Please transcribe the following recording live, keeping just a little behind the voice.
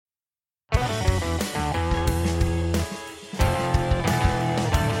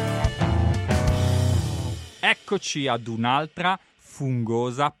Eccoci ad un'altra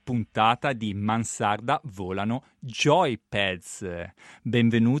fungosa puntata di Mansarda Volano Joypads.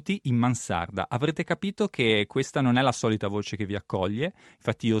 Benvenuti in Mansarda. Avrete capito che questa non è la solita voce che vi accoglie,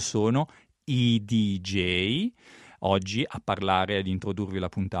 infatti io sono i DJ oggi a parlare, ad introdurvi la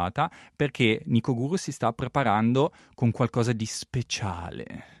puntata, perché Nico Guru si sta preparando con qualcosa di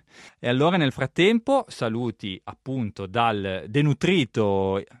speciale. E allora nel frattempo saluti appunto dal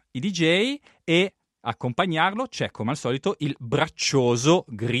denutrito i DJ e accompagnarlo c'è come al solito il braccioso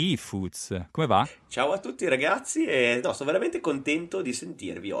Grifuz. Come va? Ciao a tutti ragazzi e sono veramente contento di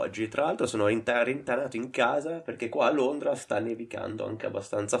sentirvi oggi. Tra l'altro sono rintanato in casa perché qua a Londra sta nevicando anche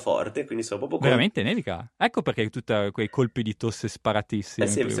abbastanza forte, quindi sono proprio Veramente nevica? Ecco perché tutti quei colpi di tosse sparatissimi.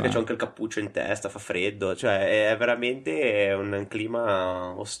 sì, visto che c'ho anche il cappuccio in testa, fa freddo, cioè è veramente un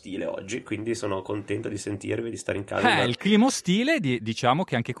clima ostile oggi, quindi sono contento di sentirvi, di stare in casa. Il clima ostile, diciamo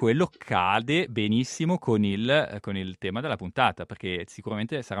che anche quello cade benissimo con il tema della puntata, perché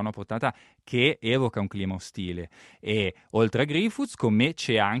sicuramente sarà una puntata che evoca un clima ostile. E oltre a Grifuz, con me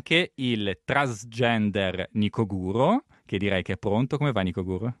c'è anche il transgender Nico Guro, che direi che è pronto. Come va Nico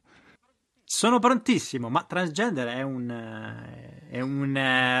Guro? Sono prontissimo, ma transgender è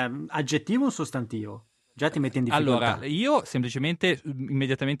un aggettivo o un sostantivo? Già ti metti in difficoltà. Allora, io semplicemente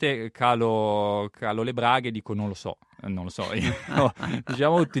immediatamente calo le braghe e dico non lo so. Io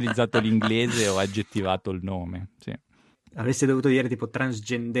diciamo ho utilizzato l'inglese e ho aggettivato il nome, sì. Avresti dovuto dire tipo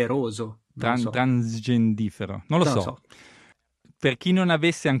transgenderoso. Transgendifero, non lo so. Per chi non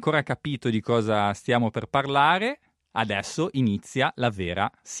avesse ancora capito di cosa stiamo per parlare, adesso inizia la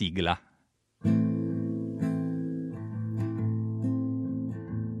vera sigla.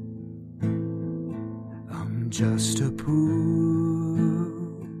 Just a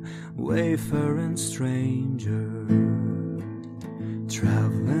poor wayfaring stranger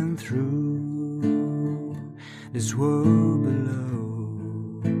traveling through this world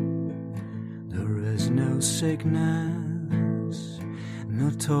below. There is no sickness, no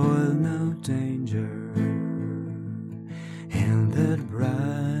toil, no danger in that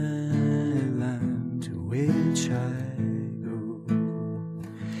bright land to which I go.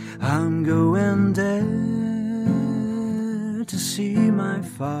 I'm going there to see my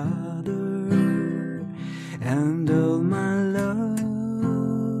father and all my loved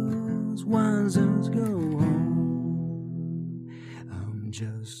ones go home. I'm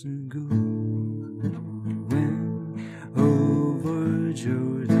just going over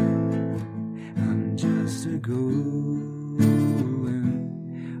Jordan. I'm just going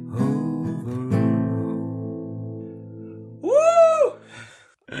over home.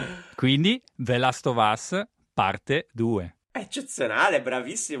 Quindi The Last of Us parte 2. Eccezionale,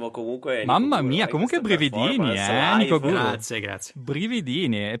 bravissimo comunque. Mamma Nico Guro, mia, comunque brividini, Nico Guro. Grazie.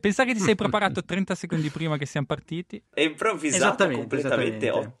 Brividini. Pensare che ti sei preparato 30 secondi prima che siamo partiti? È improvvisato completamente.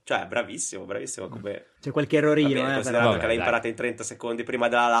 Esattamente. Cioè, bravissimo come... C'è qualche errorino, considerando che l'hai dai. imparata in 30 secondi prima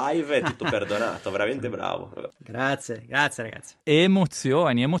della live, è tutto perdonato, veramente bravo. Grazie ragazzi.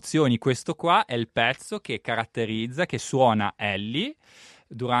 Emozioni. Questo qua è il pezzo che caratterizza, che suona Ellie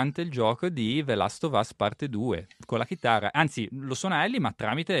durante il gioco di The Last of Us Parte 2 con la chitarra, anzi lo suona Ellie ma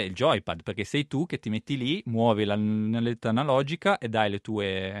tramite il joypad, perché sei tu che ti metti lì, muovi la navetta analogica e dai le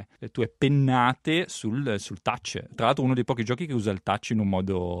tue pennate sul touch. Tra l'altro uno dei pochi giochi che usa il touch in un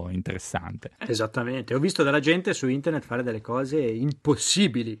modo interessante. Esattamente, ho visto della gente su internet fare delle cose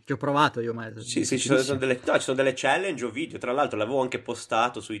impossibili, ci ho provato io, ma sì, ci sono delle challenge o video, tra l'altro l'avevo anche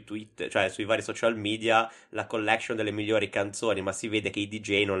postato sui tweet, cioè sui vari social media, la collection delle migliori canzoni, ma si vede che i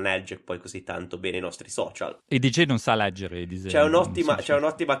DJ non legge poi così tanto bene i nostri social. Il DJ non sa leggere i disegni. C'è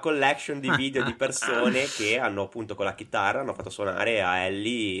un'ottima collection di video di persone che hanno appunto con la chitarra hanno fatto suonare a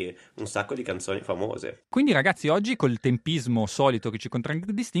Ellie un sacco di canzoni famose. Quindi ragazzi, oggi col tempismo solito che ci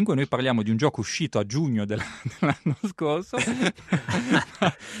contraddistingue, noi parliamo di un gioco uscito a giugno dell'anno scorso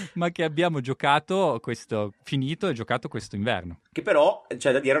ma che abbiamo giocato finito e giocato questo inverno. Che però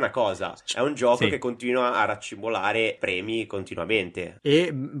c'è da dire una cosa, è un gioco sì, che continua a raccimolare premi continuamente. E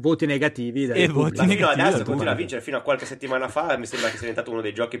voti negativi e voti ma fino negativi adesso continua a vincere, fino a qualche settimana fa mi sembra che sia diventato uno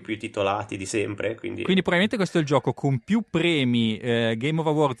dei giochi più titolati di sempre, quindi probabilmente questo è il gioco con più premi Game of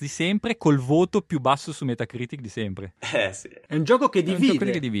Awards di sempre, col voto più basso su Metacritic di sempre. sì. È un gioco che È un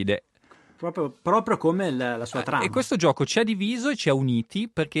gioco che divide. proprio come la sua trama. E questo gioco ci ha diviso e ci ha uniti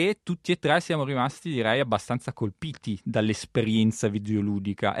perché tutti e tre siamo rimasti, direi, abbastanza colpiti dall'esperienza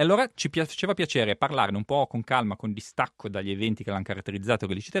videoludica. E allora ci faceva piacere parlarne un po' con calma, con distacco dagli eventi che l'hanno caratterizzato,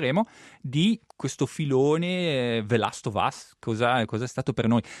 che li citeremo, di questo filone The Last of Us. Cosa è stato per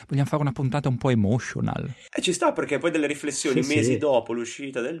noi? Vogliamo fare una puntata un po' emotional. Ci sta, perché poi delle riflessioni Sì, mesi sì. dopo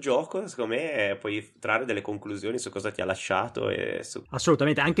l'uscita del gioco, secondo me puoi trarre delle conclusioni su cosa ti ha lasciato e su...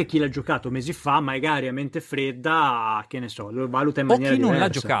 Assolutamente, anche chi l'ha giocato mesi fa, magari a mente fredda, che ne so, lo valuta in O maniera chi non l'ha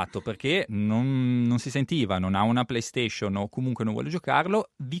diversa. giocato perché non si sentiva, non ha una PlayStation o comunque non vuole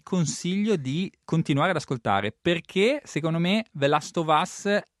giocarlo, vi consiglio di continuare ad ascoltare, perché secondo me The Last of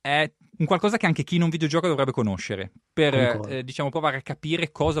Us è un qualcosa che anche chi non videogioca dovrebbe conoscere, per Concordo. diciamo provare a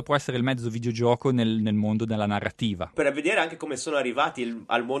capire cosa può essere il mezzo videogioco nel mondo della narrativa. Per vedere anche come sono arrivati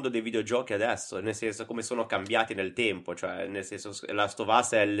al mondo dei videogiochi adesso, nel senso come sono cambiati nel tempo, cioè nel senso Last of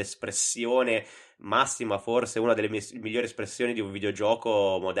Us è l'espressione massima, forse una delle migliori espressioni di un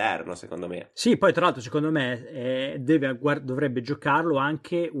videogioco moderno, secondo me. Sì, poi tra l'altro secondo me dovrebbe giocarlo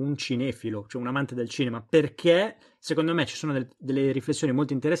anche un cinefilo, cioè un amante del cinema, perché secondo me ci sono delle riflessioni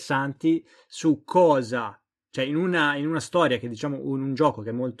molto interessanti su cosa, cioè in una storia che diciamo in un gioco che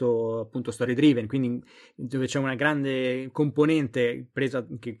è molto appunto story driven, quindi dove c'è una grande componente presa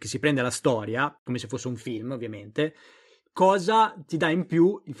che si prende la storia, come se fosse un film ovviamente. Cosa ti dà in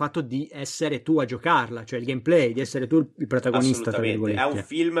più il fatto di essere tu a giocarla, cioè il gameplay, di essere tu il protagonista, tra Assolutamente, è un virgolette.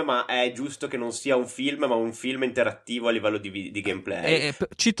 film, ma è giusto che non sia un film, ma un film interattivo a livello di gameplay.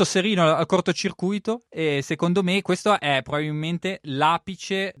 Cito Serino al cortocircuito, e secondo me questo è probabilmente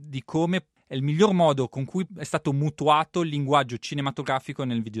l'apice di come è il miglior modo con cui è stato mutuato il linguaggio cinematografico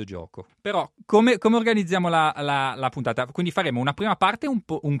nel videogioco. Però come organizziamo la puntata? Quindi faremo una prima parte un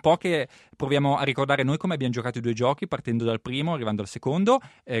po' che proviamo a ricordare noi come abbiamo giocato i due giochi, partendo dal primo, arrivando al secondo,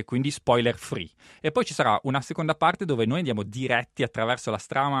 quindi spoiler free. E poi ci sarà una seconda parte dove noi andiamo diretti attraverso la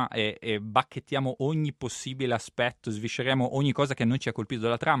trama e bacchettiamo ogni possibile aspetto, svisceriamo ogni cosa che a noi ci ha colpito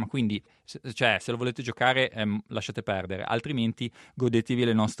dalla trama. Quindi, cioè, se lo volete giocare, lasciate perdere, altrimenti godetevi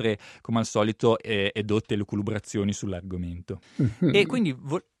le nostre, come al solito, edotte luculubrazioni sull'argomento. E quindi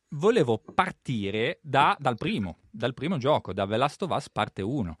volevo partire dal primo gioco, da The Last of Us parte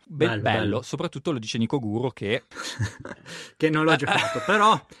 1. Bello, soprattutto lo dice Nico Guro che non l'ho giocato,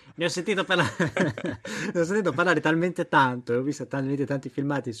 però ne ho sentito parlare talmente tanto, ho visto talmente tanti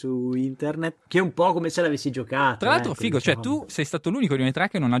filmati su internet che è un po' come se l'avessi giocato. Tra l'altro figo, diciamo. cioè tu sei stato l'unico di noi tre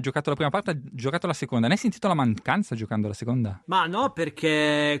che non ha giocato la prima parte, ha giocato la seconda. Ne hai sentito la mancanza giocando la seconda? Ma no,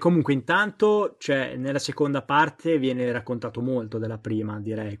 perché comunque intanto, cioè, nella seconda parte viene raccontato molto della prima,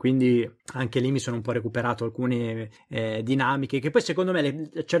 direi, quindi anche lì mi sono un po' recuperato alcune dinamiche, che poi secondo me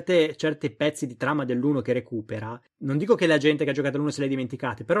certi pezzi di trama dell'uno che recupera, non dico che la gente che ha giocato l'uno se le ha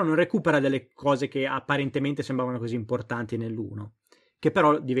dimenticate, però non recupera delle cose che apparentemente sembravano così importanti nell'uno, che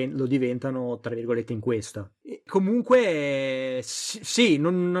però lo diventano, tra virgolette, in questa. E comunque sì,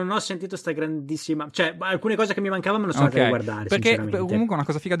 non ho sentito sta grandissima, cioè alcune cose che mi mancavano me lo sono andato a guardare, perché sinceramente. comunque una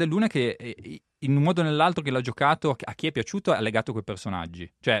cosa figa dell'uno è che in un modo o nell'altro che l'ha giocato, a chi è piaciuto, è legato quei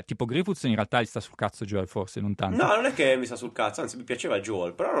personaggi, cioè tipo Griffiths in realtà gli sta sul cazzo Joel, forse non tanto. No, non è che mi sta sul cazzo, anzi mi piaceva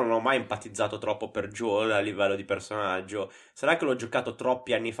Joel, però non ho mai empatizzato troppo per Joel a livello di personaggio. Sarà che l'ho giocato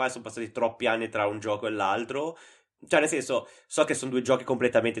troppi anni fa e sono passati troppi anni tra un gioco e l'altro. Cioè, nel senso, so che sono due giochi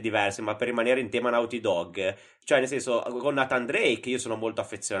completamente diversi, ma per rimanere in tema Naughty Dog, cioè, nel senso, con Nathan Drake io sono molto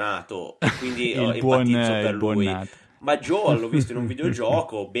affezionato e quindi empatizzo per lui. Ma Joel l'ho visto in un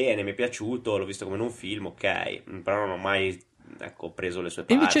videogioco, bene, mi è piaciuto, l'ho visto come in un film, ok, però non ho mai, ecco, preso le sue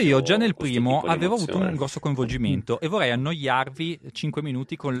parti. E invece io già nel questo primo tipo di avevo avuto emozione. un grosso coinvolgimento e vorrei annoiarvi 5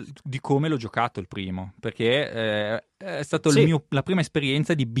 minuti di come l'ho giocato il primo, perché è stato la prima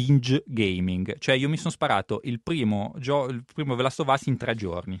esperienza di binge gaming, cioè io mi sono sparato il primo The Last of Us in 3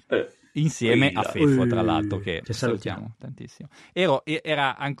 giorni. Insieme a Feffo, tra l'altro, che salutiamo tantissimo.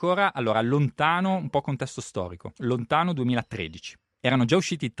 Era ancora, allora, lontano, un po' contesto storico, lontano 2013. Erano già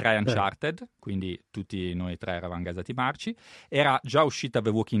usciti 3 Uncharted, quindi tutti noi 3 eravamo gasati marci. Era già uscita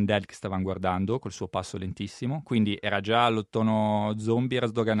The Walking Dead che stavamo guardando col suo passo lentissimo, quindi era già l'ottono zombie, era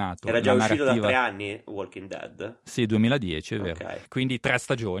sdoganato. Era già uscito da 3 anni Walking Dead? Sì, 2010, è vero. Okay. Quindi 3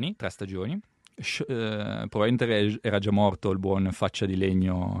 stagioni. Probabilmente era già morto il buon faccia di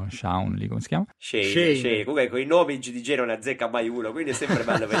legno Shaun lì, come si chiama? Shane. Comunque con i nomi in GDG non azzecca mai uno, quindi è sempre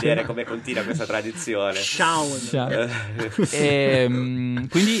bello vedere come continua questa tradizione. Shaun.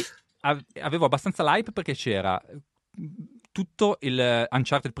 Quindi avevo abbastanza hype perché c'era tutto il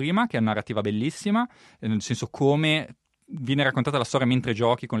Uncharted prima, che è una narrativa bellissima, nel senso come viene raccontata la storia mentre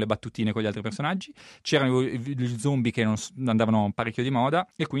giochi con le battutine con gli altri personaggi. C'erano gli zombie che non andavano parecchio di moda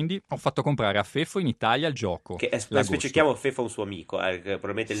e quindi ho fatto comprare a Feffo in Italia il gioco. Che l'agosto. specifichiamo, Feffo è un suo amico, che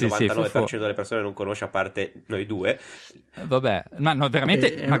probabilmente il Sì, 99% Feffo. delle persone non conosce, a parte noi due. Vabbè, ma no,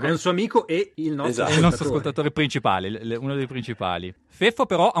 veramente È un suo amico e il nostro Esatto. è il nostro ascoltatore principale, uno dei principali. Feffo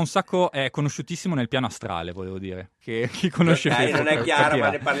però ha un sacco, è conosciutissimo nel piano astrale, volevo dire, che chi conosce Feffo Non è chiaro, capirà.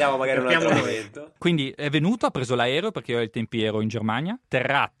 ma ne parliamo magari in un altro Capiamo noi. momento. Quindi è venuto, ha preso l'aereo perché io ai tempi ero in Germania,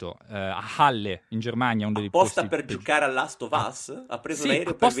 atterrato a Halle in Germania, uno dei Apposta posti per giocare a Last of Us? Ha preso Sì, l'aereo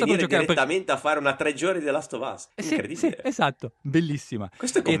per apposta per venire giocare direttamente a fare una 3 giorni di The Last of Us. Sì, Incredibile. sì, esatto, bellissima.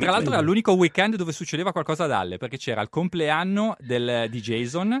 Questo è E tra l'altro commitment. era l'unico weekend dove succedeva qualcosa ad Halle, perché c'era il compleanno di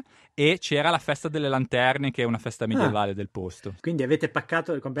Jason e c'era la festa delle lanterne, che è una festa medievale del posto. Quindi avete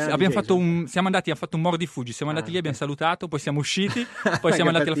paccato il compleanno di Abbiamo fatto Jason? siamo andati, un mordi-fuggi, siamo andati lì, abbiamo salutato, poi siamo usciti, poi Che siamo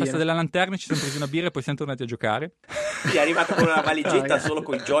andati alla pazzia. festa delle lanterne, ci siamo presi una birra e poi siamo tornati a giocare. Sì, è arrivato con una valigetta solo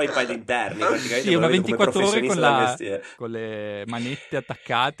con i joypad interni. praticamente Sì, una lo vedo come 24 ore con, professionista del mestiere. con le manette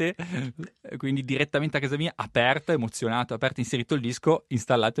attaccate, quindi direttamente a casa mia, aperta, emozionato, aperto, inserito il disco,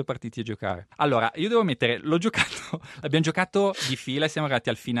 installato e partiti a giocare. Allora, io devo mettere, l'abbiamo giocato di fila e siamo arrivati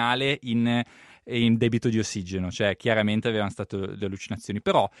al finale in debito di ossigeno, cioè chiaramente avevano stato delle allucinazioni,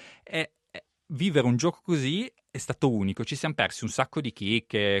 però vivere un gioco così è stato unico, ci siamo persi un sacco di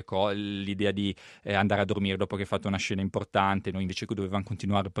chicche, l'idea di andare a dormire dopo che hai fatto una scena importante, noi invece dovevamo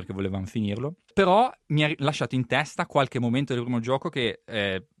continuare perché volevamo finirlo, però mi ha lasciato in testa qualche momento del primo gioco che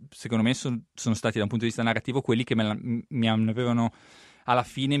secondo me sono stati da un punto di vista narrativo quelli che alla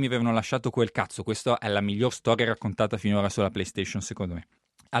fine mi avevano lasciato quel cazzo, questa è la miglior storia raccontata finora sulla PlayStation secondo me.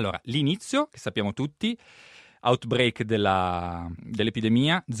 Allora, l'inizio, che sappiamo tutti, outbreak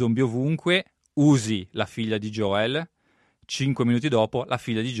dell'epidemia, zombie ovunque, usi la figlia di Joel, 5 minuti dopo la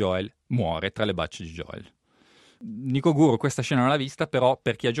figlia di Joel muore tra le braccia di Joel. Nico Guru questa scena non l'ha vista, però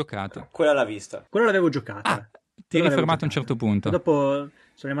per chi ha giocato... Quella l'ha vista. Quello l'avevo giocata. ti eri fermato a un certo punto. Dopo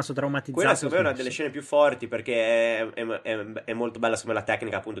sono rimasto traumatizzato. Quella secondo me è una delle scene più forti perché è molto bella secondo me la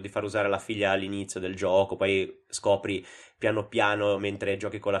tecnica appunto di far usare la figlia all'inizio del gioco, poi scopri piano piano mentre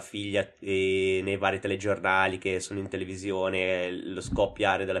giochi con la figlia e nei vari telegiornali che sono in televisione lo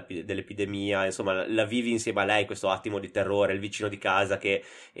scoppiare dell'epidemia, insomma la vivi insieme a lei, questo attimo di terrore, il vicino di casa che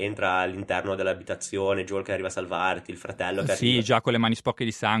entra all'interno dell'abitazione, Joel che arriva a salvarti, il fratello che Sì, arriva. già con le mani sporche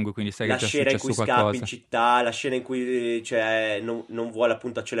di sangue, quindi sai La che c'è scena in successo cui scappi qualcosa. in città, la scena in cui non vuole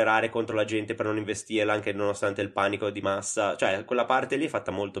appunto accelerare contro la gente per non investirla anche nonostante il panico di massa, cioè quella parte lì è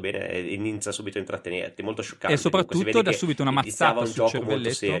fatta molto bene e inizia subito a intrattenerti, molto scioccante. E soprattutto dà subito una iniziava mazzata un sul gioco molto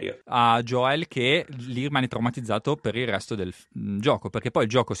cervelletto serio. a Joel che lì rimane traumatizzato per il resto del gioco, perché poi il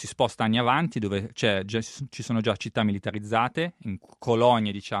gioco si sposta anni avanti dove ci sono già città militarizzate, in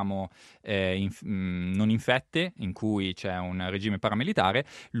colonie diciamo non infette, in cui c'è un regime paramilitare,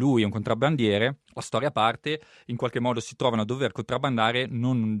 lui è un contrabbandiere, la storia parte, in qualche modo si trovano a dover contrabbandare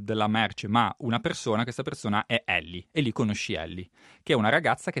non della merce ma una persona, questa persona è Ellie e lì conosci Ellie, che è una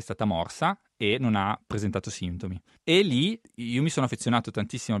ragazza che è stata morsa e non ha presentato sintomi. E lì io mi sono affezionato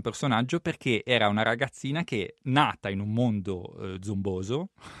tantissimo al personaggio perché era una ragazzina che, nata in un mondo zomboso,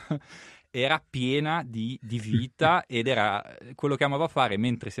 era piena di vita ed era quello che amava fare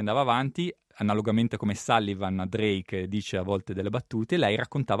mentre si andava avanti, analogamente come Sullivan a Drake dice a volte delle battute, lei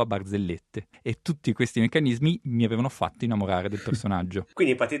raccontava barzellette e tutti questi meccanismi mi avevano fatto innamorare del personaggio.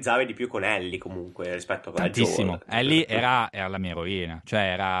 Quindi empatizzavi di più con Ellie comunque rispetto a Tantissimo. Joel. Ellie era la mia eroina, cioè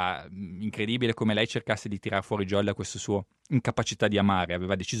era incredibile come lei cercasse di tirar fuori Joel da questo suo incapacità di amare,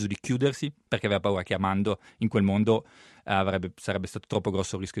 aveva deciso di chiudersi perché aveva paura che amando in quel mondo sarebbe stato troppo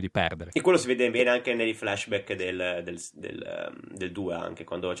grosso il rischio di perdere. E quello si vede bene anche nei flashback del 2, anche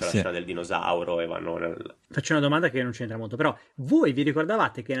quando c'è la scena del dinosauro e vanno Faccio una domanda che non c'entra molto, però voi vi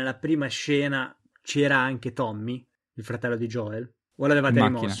ricordavate che nella prima scena c'era anche Tommy, il fratello di Joel? O l'avevate in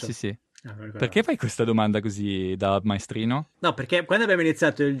macchina, rimosso? sì sì. No, perché fai questa domanda così da maestrino? No, perché quando abbiamo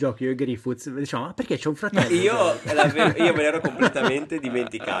iniziato il gioco io e Griffiths diciamo, ma perché c'è un fratello? Io me l'ero completamente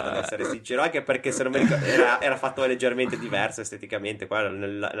dimenticato, ad essere sincero, anche perché se non mi ricordo era fatto leggermente diverso esteticamente. Qua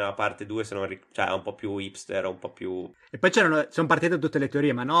nella parte 2 cioè è un po' più hipster, un po' più... E poi sono partite tutte le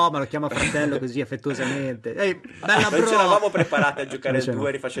teorie, ma no, ma lo chiama fratello così affettuosamente. Ehi, bella non bro! ci eravamo preparati a giocare il Invece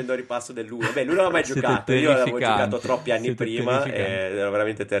 2 rifacendo il ripasso dell'1. Beh, lui non l'ha mai Siete giocato, io l'avevo terrificanti. giocato troppi anni Siete prima terrificanti. ed era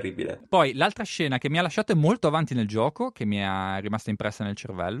veramente terribile. Poi l'altra scena che mi ha lasciato molto avanti nel gioco, che mi è rimasta impressa nel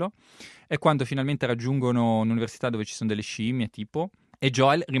cervello, è quando finalmente raggiungono un'università dove ci sono delle scimmie tipo e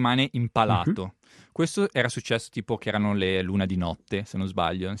Joel rimane impalato. Questo era successo tipo che erano le luna di notte, se non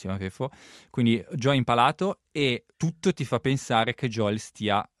sbaglio, insieme a Feffo. Quindi Joel impalato e tutto ti fa pensare che Joel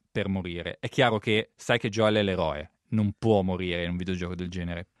stia per morire. È chiaro che sai che Joel è l'eroe. non può morire in un videogioco del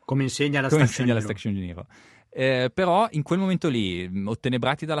genere. Come insegna la Come Station insegna la Hero. Station Hero. Però in quel momento lì,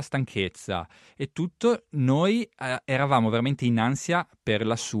 ottenebrati dalla stanchezza e tutto, noi eravamo veramente in ansia per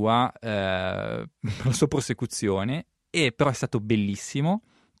la sua prosecuzione, e però è stato bellissimo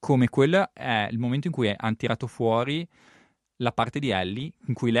come quello è il momento in cui hanno tirato fuori la parte di Ellie,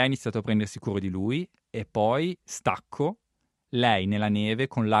 in cui lei ha iniziato a prendersi cura di lui, e poi stacco, lei nella neve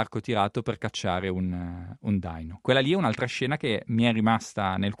con l'arco tirato per cacciare un dino. Quella lì è un'altra scena che mi è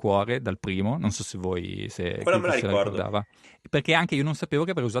rimasta nel cuore dal primo, non so se voi Quella me la se ricordo. ricordava, perché anche io non sapevo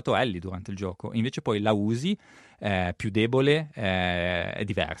che avrei usato Ellie durante il gioco, invece poi la usi, più debole, è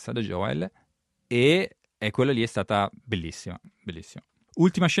diversa da Joel, e quella lì è stata bellissima, bellissima.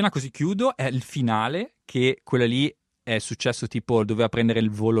 Ultima scena, così chiudo, è il finale, che quella lì è successo tipo doveva prendere il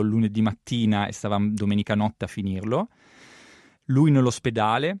volo lunedì mattina e stava domenica notte a finirlo. Lui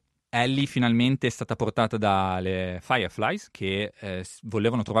nell'ospedale, Ellie finalmente è stata portata dalle Fireflies che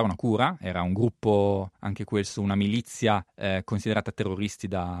volevano trovare una cura, era un gruppo, anche questo, una milizia considerata terroristi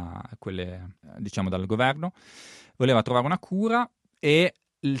da quelle, diciamo, dal governo, voleva trovare una cura e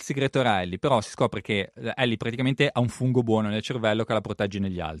il segreto era Ellie, però si scopre che Ellie praticamente ha un fungo buono nel cervello che la protegge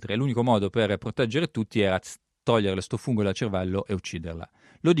negli altri, e l'unico modo per proteggere tutti era toglierle sto fungo dal cervello e ucciderla.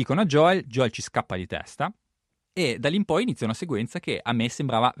 Lo dicono a Joel ci scappa di testa, e da lì in poi inizia una sequenza che a me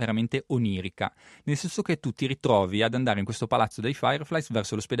sembrava veramente onirica, nel senso che tu ti ritrovi ad andare in questo palazzo dei Fireflies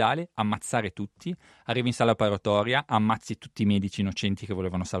verso l'ospedale, ammazzare tutti, arrivi in sala operatoria, ammazzi tutti i medici innocenti che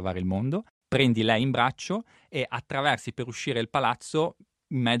volevano salvare il mondo, prendi lei in braccio e attraversi per uscire il palazzo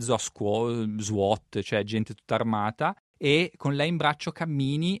in mezzo a SWAT, cioè gente tutta armata, e con lei in braccio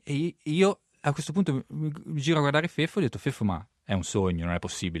cammini, e io a questo punto mi giro a guardare Feffo e ho detto: Feffo, ma è un sogno, non è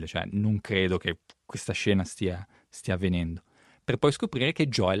possibile, cioè non credo che questa scena stia avvenendo, per poi scoprire che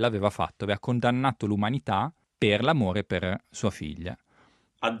Joel l'aveva fatto, aveva condannato l'umanità per l'amore per sua figlia.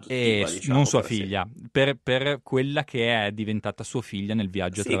 Adottiva, diciamo, non sua per sì. figlia, per quella che è diventata sua figlia nel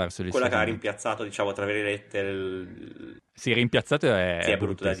viaggio Sì, attraverso gli quella che ha Stati Uniti. rimpiazzato, diciamo, tra virgolette, Sì, rimpiazzato sì, è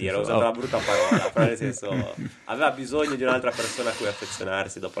brutto da dire, ho usato una brutta parola, però nel senso aveva bisogno di un'altra persona a cui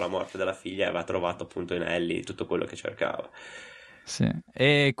affezionarsi dopo la morte della figlia, e aveva trovato appunto in Ellie tutto quello che cercava. Sì.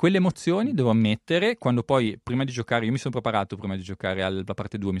 E quelle emozioni, devo ammettere, quando poi, prima di giocare, io mi sono preparato prima di giocare alla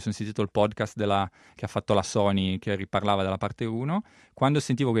parte 2, mi sono sentito il podcast che ha fatto la Sony, che riparlava della parte 1, quando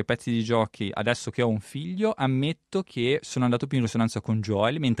sentivo quei pezzi di giochi, adesso che ho un figlio, ammetto che sono andato più in risonanza con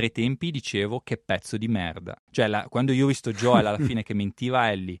Joel, mentre ai tempi dicevo che pezzo di merda. Cioè, quando io ho visto Joel alla fine che mentiva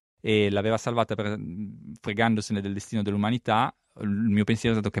a Ellie e l'aveva salvata fregandosene del destino dell'umanità, il mio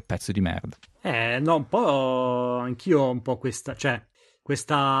pensiero è stato: che pezzo di merda. No, un po' anch'io ho un po' questa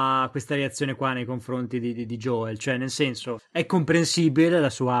reazione qua nei confronti di Joel, cioè nel senso è comprensibile la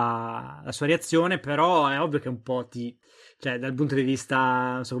sua reazione, però è ovvio che un po' cioè dal punto di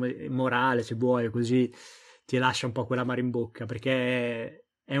vista, non so, come morale, se vuoi, così ti lascia un po' quell'amaro in bocca, perché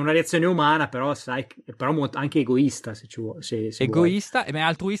è una reazione umana, però sai, però anche egoista, se ci vuoi. Se Egoista, ma è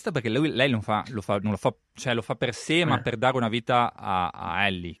altruista, perché lei non lo fa per sé, ma per dare una vita a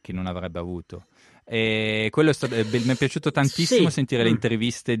Ellie che non avrebbe avuto. E quello mi è piaciuto tantissimo, sì. sentire le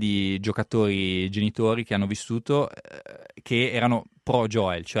interviste di genitori che hanno vissuto, che erano pro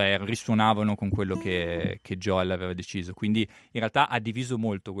Joel, cioè risuonavano con quello che Joel aveva deciso, quindi in realtà ha diviso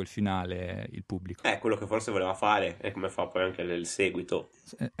molto quel finale il pubblico. È quello che forse voleva fare, e come fa poi anche il seguito.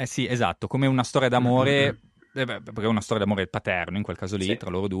 Sì, esatto, come una storia d'amore. Perché è una storia d'amore paterno, in quel caso lì, Sì. tra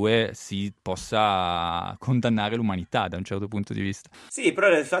loro due si possa condannare l'umanità da un certo punto di vista. Sì,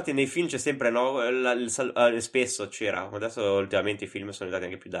 però infatti nei film c'è sempre, no, spesso c'era, adesso ultimamente i film sono diventati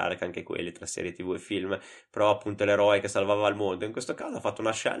anche più dark, anche quelli tra serie TV e film, però appunto l'eroe che salvava il mondo, in questo caso ha fatto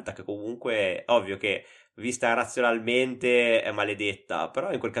una scelta che comunque è ovvio che vista razionalmente è maledetta,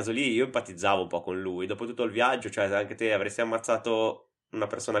 però in quel caso lì io empatizzavo un po' con lui, dopo tutto il viaggio, cioè anche te avresti ammazzato una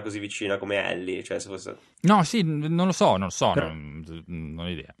persona così vicina come Ellie, cioè se fosse... No, sì, non lo so, Però- non ho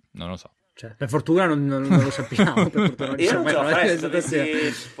idea, non lo so. Cioè, per fortuna non lo sappiamo. Per fortuna non Io siamo non ce la mai farei in se questa situazione.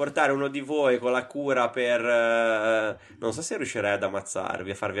 dovessi portare uno di voi con la cura per... non so se riuscirei ad ammazzarvi,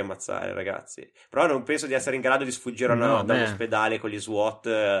 a farvi ammazzare, ragazzi. Però non penso di essere in grado di sfuggire No, dall'ospedale con gli SWAT,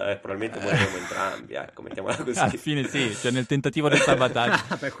 probabilmente moriremo entrambi, ecco, mettiamola così. Alla fine sì, cioè nel tentativo del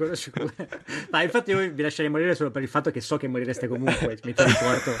salvataggio. Beh, quello sicuro. Ma infatti io vi lascerei morire solo per il fatto che so che morireste comunque, mi ti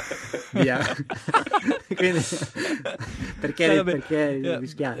riporto via. Quindi perché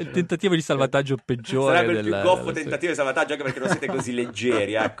rischiare? Il tentativo di salvataggio peggiore Sarebbe il più goffo tentativo di salvataggio, anche perché non siete così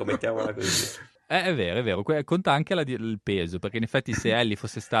leggeri, ecco, mettiamola così. È vero, conta anche il peso, perché in effetti se Ellie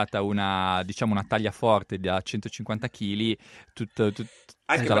fosse stata una taglia forte da 150 kg,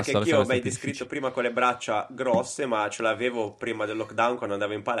 Anche Già, la perché storia anch'io sarà mi hai stata descritto difficile. prima con le braccia grosse, ma ce l'avevo prima del lockdown quando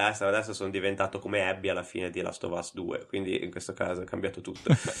andavo in palestra, adesso sono diventato come Abby alla fine di Last of Us 2, quindi in questo caso è cambiato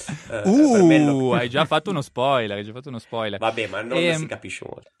tutto. Per me Hai già fatto uno spoiler, hai già fatto uno spoiler. Vabbè, ma non si capisce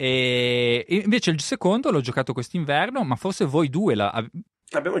molto. E invece il secondo l'ho giocato quest'inverno, ma forse voi due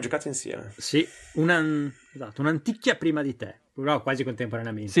Abbiamo giocato insieme. Sì, esatto, un'anticchia prima di te, però quasi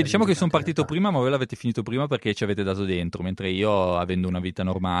contemporaneamente. Sì, diciamo che sono abbiamo partito giocato in prima, ma voi l'avete finito prima perché ci avete dato dentro, mentre io, avendo una vita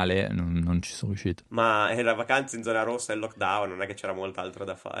normale, non ci sono riuscito. Ma era vacanza in zona rossa e il lockdown, non è che c'era molt'altro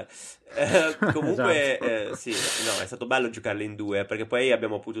da fare. Comunque, Esatto. sì, no, è stato bello giocarle in due, perché poi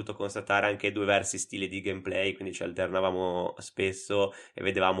abbiamo potuto constatare anche due diversi stili di gameplay, quindi ci alternavamo spesso e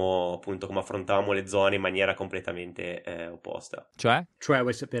vedevamo appunto come affrontavamo le zone in maniera completamente opposta. Cioè? Cioè,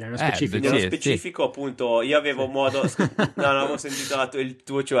 vuoi sapere, nello specifico? Nello Sì, specifico, appunto, io avevo Sì. modo. No, non avevo sentito il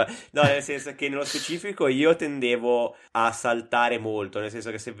tuo, cioè. No, nel senso che nello specifico io tendevo a saltare molto, nel senso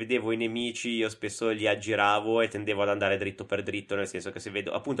che se vedevo i nemici io spesso li aggiravo e tendevo ad andare dritto per dritto, nel senso che se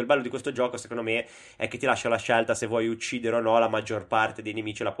vedo. Appunto, il bello di questo gioco, secondo me, è che ti lascia la scelta se vuoi uccidere o no, la maggior parte dei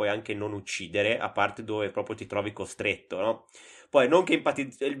nemici la puoi anche non uccidere, a parte dove proprio ti trovi costretto, no? Poi non che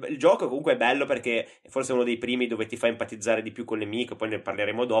il gioco comunque è bello perché forse è uno dei primi dove ti fa empatizzare di più col nemico, poi ne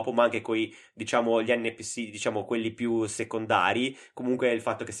parleremo dopo, ma anche coi, diciamo, gli NPC, diciamo, quelli più secondari. Comunque il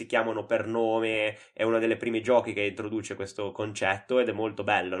fatto che si chiamano per nome è uno dei primi giochi che introduce questo concetto ed è molto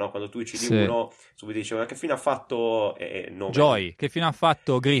bello, no? Quando tu uccidi Sì. uno, subito dici, ma che fine ha fatto nome? Joy, che fine ha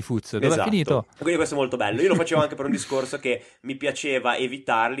fatto Griffiths? Dove Esatto. è finito? Quindi questo è molto bello. Io lo facevo anche per un discorso che mi piaceva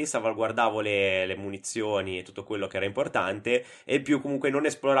evitarli, salvaguardavo le munizioni e tutto quello che era importante, e in più comunque non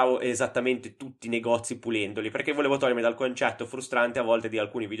esploravo esattamente tutti i negozi pulendoli, perché volevo togliermi dal concetto frustrante a volte di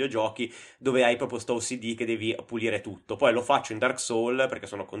alcuni videogiochi dove hai proprio sto OCD che devi pulire tutto. Poi lo faccio in Dark Souls perché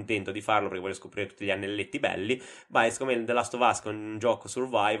sono contento di farlo, perché voglio scoprire tutti gli anelletti belli, ma siccome in The Last of Us, un gioco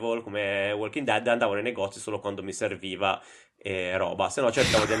survival come Walking Dead, andavo nei negozi solo quando mi serviva roba, se no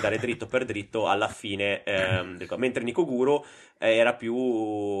cercavo di andare dritto per dritto alla fine, mentre Nikoguro era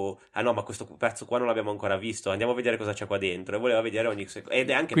più ah no, ma questo pezzo qua non l'abbiamo ancora visto, andiamo a vedere cosa c'è qua dentro, e voleva vedere ogni secondo,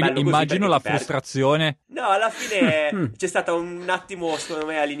 ed è anche Quindi bello così immagino perché la ti perdi. frustrazione. No, alla fine c'è stato un attimo, secondo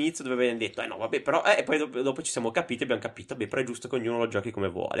me, all'inizio dove abbiamo detto, no, vabbè, però, e poi dopo ci siamo capiti, abbiamo capito, beh, però è giusto che ognuno lo giochi come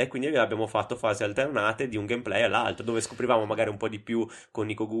vuole, e quindi abbiamo fatto fasi alternate di un gameplay all'altro, dove scoprivamo magari un po' di più con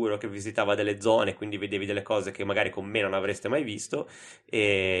Nikoguro che visitava delle zone, quindi vedevi delle cose che magari con me non avreste mai visto,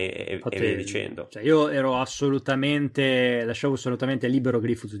 e via dicendo. Cioè, io ero lasciavo assolutamente libero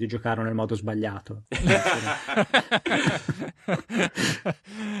Griffiths di giocarlo nel modo sbagliato.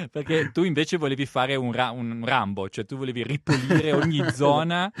 Perché tu invece volevi fare un Rambo, cioè tu volevi ripulire ogni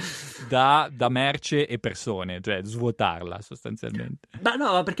zona da merce e persone, cioè svuotarla sostanzialmente. Ma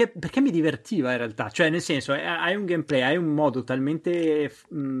no, perché mi divertiva in realtà, cioè nel senso hai un gameplay, hai un modo talmente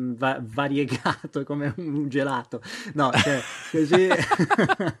variegato come un gelato, no, cioè così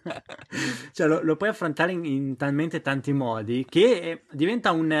cioè, lo puoi affrontare in talmente tanti modi che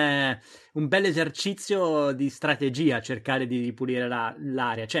diventa un bel esercizio di strategia cercare di ripulire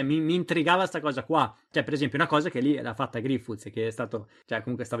l'area, cioè mi intrigava sta cosa qua, cioè per esempio una cosa che lì l'ha fatta Griffiths, che è stato, cioè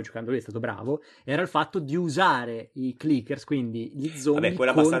comunque stava giocando lui, è stato bravo, era il fatto di usare i clickers, quindi gli zombie. Vabbè,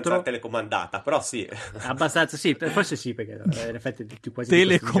 quella abbastanza telecomandata, però sì. Abbastanza, sì, forse sì, perché in effetti più quasi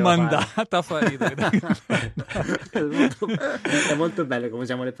Telecomandata fa ridere. è molto bello come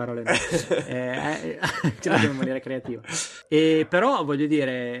usiamo le parole noi. Ce l'abbiamo in maniera creativa. Però voglio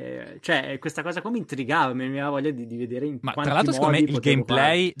dire, cioè questa cosa qua mi intrigava, mi aveva voglia di vedere in Ma quanti tra l'altro secondo me modi il potevo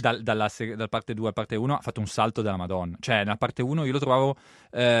gameplay dal parte 2 a parte 1 ha fatto un salto della Madonna, cioè nella parte 1 io lo trovavo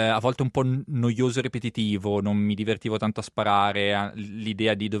a volte un po' noioso e ripetitivo, non mi divertivo tanto a sparare,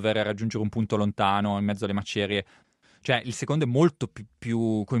 l'idea di dover raggiungere un punto lontano in mezzo alle macerie. Cioè, il secondo è molto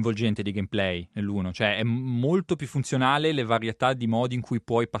più coinvolgente di gameplay nell'1, cioè è molto più funzionale le varietà di modi in cui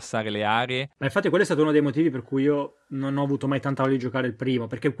puoi passare le aree. Ma infatti quello è stato uno dei motivi per cui io non ho avuto mai tanta voglia di giocare il primo,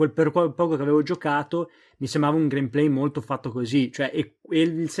 perché per quel poco che avevo giocato mi sembrava un gameplay molto fatto così, cioè e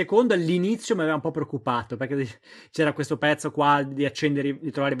il secondo all'inizio mi aveva un po' preoccupato, perché c'era questo pezzo qua di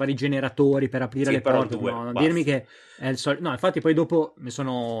trovare vari generatori per aprire le porte, non dirmi che è il solito, no, infatti poi dopo mi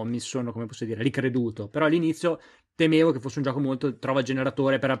sono, come posso dire, ricreduto, però all'inizio temevo che fosse un gioco molto trova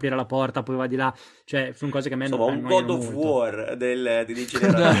generatore per aprire la porta, poi va di là, cioè sono cose che a me insomma un God of molto. War dei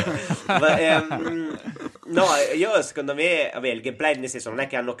generatori. No, io secondo me, vabbè, il gameplay nel senso non è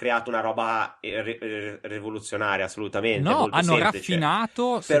che hanno creato una roba rivoluzionaria, assolutamente, è No, molto hanno semplice. raffinato,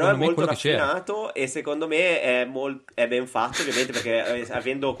 Però secondo è me, molto quello che c'era. raffinato e secondo me è ben fatto, ovviamente, perché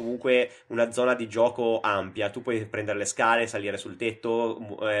avendo comunque una zona di gioco ampia, tu puoi prendere le scale, salire sul tetto,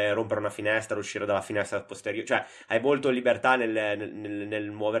 rompere una finestra, uscire dalla finestra posteriore, cioè hai molto libertà nel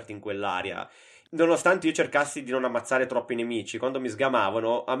muoverti in quell'area. Nonostante io cercassi di non ammazzare troppi nemici, quando mi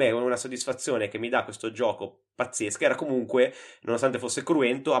sgamavano, a me una soddisfazione che mi dà questo gioco pazzesca era comunque, nonostante fosse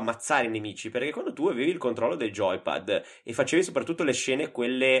cruento, ammazzare i nemici, perché quando tu avevi il controllo del joypad e facevi soprattutto le scene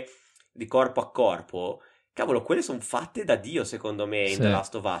quelle di corpo a corpo, cavolo, quelle sono fatte da Dio secondo me in Sì. The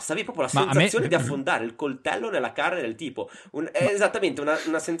Last of Us. Avevi proprio la Ma a me- sensazione di affondare il coltello nella carne del tipo. È Ma- esattamente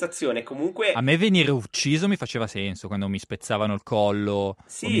una sensazione comunque. A me venire ucciso mi faceva senso quando mi spezzavano il collo o mi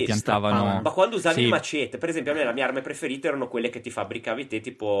Sì, piantavano. ma quando usavi il Sì, macete, per esempio, a me le mie armi preferite erano quelle che ti fabbricavi te,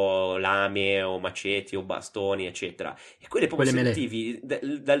 tipo lame o maceti o bastoni, eccetera. E quelle proprio Quelle melee. sentivi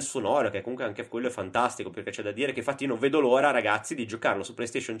dal sonoro, che comunque anche quello è fantastico, perché c'è da dire che infatti io non vedo l'ora, ragazzi, di giocarlo su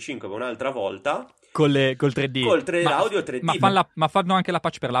PlayStation 5 un'altra volta col 3D. col l'audio 3D. Ma fanno anche la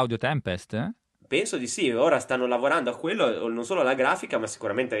patch per l'audio Tempest? Eh? Penso di sì, ora stanno lavorando a quello, non solo alla grafica, ma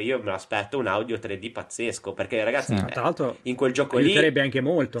sicuramente io me lo aspetto un audio 3D pazzesco, perché ragazzi, Sì. Tra l'altro in quel gioco lì aiuterebbe anche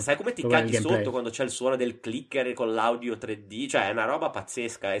molto. sai come ti proprio nel caghi gameplay. sotto quando c'è il suono del clicker con l'audio 3D? Cioè, è una roba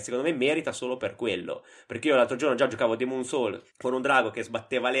pazzesca e secondo me merita solo per quello. Perché io l'altro giorno già giocavo Demon Soul con un drago che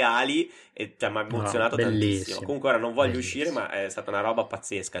sbatteva le ali e cioè, mi ha emozionato tantissimo. Bellissimo. Comunque ora non voglio Bellissimo. uscire, ma è stata una roba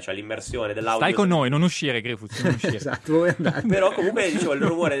pazzesca, cioè l'immersione dell'audio. Stai con noi, non uscire, Griffiths, non uscire. Esatto, vuoi andare? Però comunque dicevo il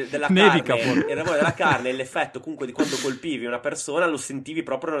rumore della Nevica carne, pure. il rumore della carne e l'effetto comunque di quando colpivi una persona lo sentivi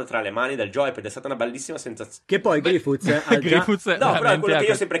proprio tra le mani del joypad, è stata una bellissima sensazione. Che poi Griffiths ha già... Griffiths No, però è veramente quello che io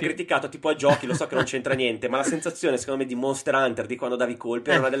ho ha sempre questi- criticato, tipo a giochi, lo so che non c'entra niente, ma la sensazione secondo me di Monster Hunter, di quando davi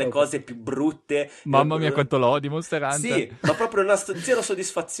colpi, era una delle ok. cose più brutte. Mamma mia quanto l'odi Monster Hunter. Sì, ma proprio zero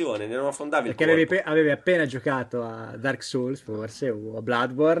soddisfazione, non affondavi il Perché colpo. avevi appena giocato a Dark Souls, forse, o a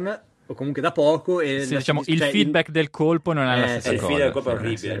Bloodborne, o comunque da poco. E Sì, la- diciamo, il cioè, feedback del colpo non è la sì, stessa Il cosa. fine del colpo è sì,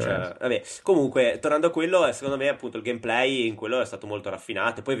 orribile. sì, Cioè, vabbè. Comunque, tornando a quello, secondo me, appunto, il gameplay in quello è stato molto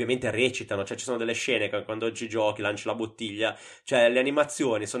raffinato. E poi, ovviamente, recitano. Cioè, ci sono delle scene che quando ci giochi, lanci la bottiglia. Cioè, le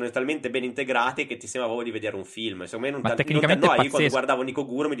animazioni sono talmente ben integrate che ti sembra proprio di vedere un film. Secondo me, non Ma non tecnicamente ti annoi. è Io quando pazzesco. guardavo Nico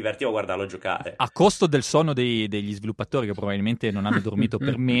Guro mi divertivo a guardarlo giocare. A costo del sonno degli sviluppatori che probabilmente non hanno dormito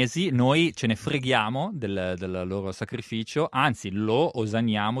per mesi, noi ce ne freghiamo del loro sacrificio, anzi lo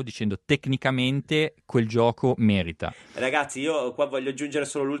osaniamo dicendo tecnicamente quel gioco merita. Ragazzi, io qua voglio aggiungere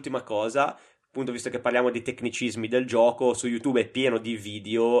solo l'ultima cosa. Appunto, visto che parliamo di tecnicismi del gioco, su YouTube è pieno di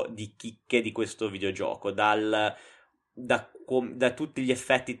video di chicche di questo videogioco. Da tutti gli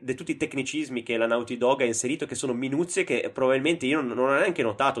effetti, da tutti i tecnicismi che la Naughty Dog ha inserito, che sono minuzie che probabilmente io non ho neanche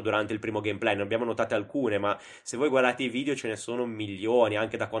notato durante il primo gameplay, ne abbiamo notate alcune, ma se voi guardate i video ce ne sono milioni,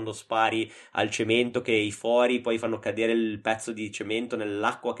 anche da quando spari al cemento che i fori poi fanno cadere il pezzo di cemento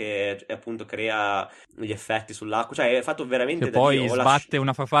nell'acqua che appunto crea gli effetti sull'acqua, cioè è fatto veramente Se da poi Dio.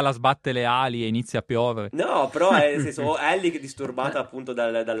 una farfalla sbatte le ali e inizia a piovere. No, però è nel senso, Ellie che è disturbata appunto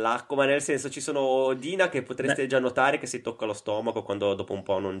dall'acqua, ma nel senso ci sono Dina che potreste già notare che si tocca lo stomaco quando dopo un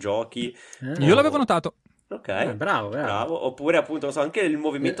po' non giochi. Io l'avevo notato. Ok, bravo. Oppure appunto, non so, anche il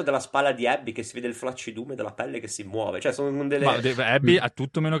movimento della spalla di Abby, che si vede il flaccidume della pelle che si muove, cioè sono delle... Ma Abby ha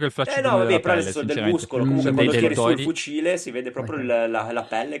tutto meno che il flaccidume no, vabbè, della però nel pelle, senso del sinceramente. muscolo, comunque Sono quando dei tiri sul deltoidi. fucile si vede proprio la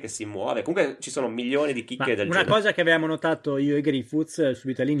pelle che si muove. Comunque ci sono milioni di Ma chicche del una genere. cosa che avevamo notato io e Griffiths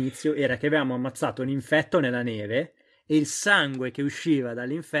subito all'inizio era che avevamo ammazzato un infetto nella neve e il sangue che usciva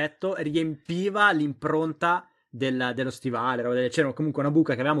dall'infetto riempiva l'impronta dello stivale, c'era comunque una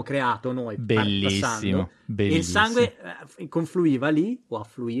buca che avevamo creato noi Bellissimo, passando, e bellissimo. il sangue confluiva lì o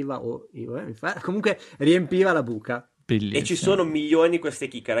affluiva comunque riempiva la buca. E ci sono milioni di queste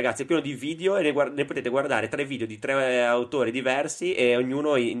chicche, ragazzi, è pieno di video e ne potete guardare 3 video di 3 autori diversi e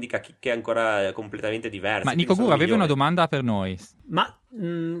ognuno indica chicche ancora completamente diverse. Ma quindi Nico sono Gura, avevi una milioni. domanda per noi? Ma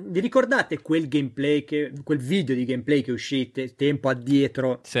vi ricordate quel gameplay quel video di gameplay che uscite tempo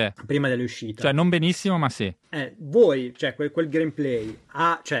addietro Sì. prima dell'uscita? Cioè, non benissimo, ma sì. Voi, cioè quel gameplay,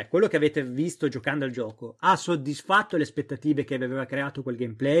 cioè quello che avete visto giocando al gioco, ha soddisfatto le aspettative che aveva creato quel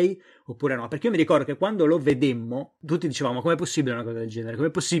gameplay oppure no? Perché io mi ricordo che quando lo vedemmo, tutti dicevamo: ma com'è possibile una cosa del genere? Com'è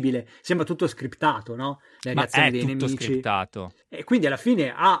possibile? Sembra tutto scriptato, no? Le Ma reazioni è dei tutto nemici. scriptato. E quindi alla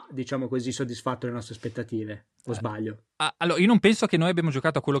fine ha, diciamo così, soddisfatto le nostre aspettative. O sbaglio? Allora, io non penso che noi abbiamo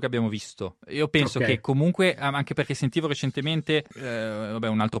giocato a quello che abbiamo visto. Io penso Ok. che comunque, anche perché sentivo recentemente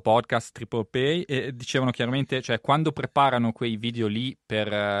un altro podcast, Triple Play, e dicevano chiaramente, cioè quando preparano quei video lì per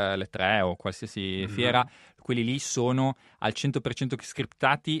le 3 o qualsiasi fiera, quelli lì sono al 100%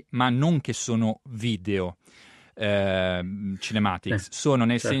 scriptati, ma non che sono video cinematics, sono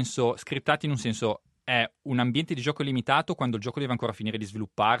nel senso scriptati in un senso è un ambiente di gioco limitato quando il gioco deve ancora finire di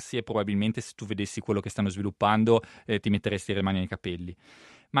svilupparsi e probabilmente se tu vedessi quello che stanno sviluppando ti metteresti le mani nei capelli,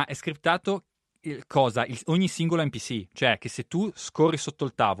 ma è scriptato ogni singolo NPC, cioè che se tu scorri sotto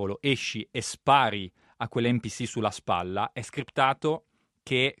il tavolo, esci e spari a quell'NPC sulla spalla, è scriptato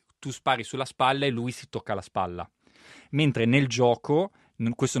che tu spari sulla spalla e lui si tocca la spalla. Mentre nel gioco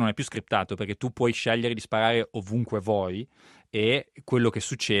questo non è più scriptato perché tu puoi scegliere di sparare ovunque vuoi e quello che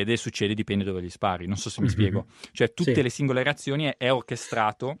succede dipende dove gli spari. Non so se mi spiego. Cioè tutte le singole reazioni è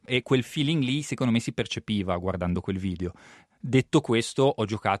orchestrato e quel feeling lì secondo me si percepiva guardando quel video. Detto questo, ho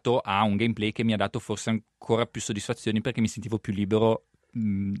giocato a un gameplay che mi ha dato forse ancora più soddisfazioni perché mi sentivo più libero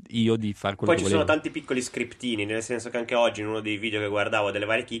io di fare quello Poi che ci volevo. sono tanti piccoli scriptini, nel senso che anche oggi in uno dei video che guardavo delle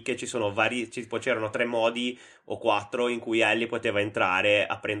varie chicche c'erano 3 modi o 4 in cui Ellie poteva entrare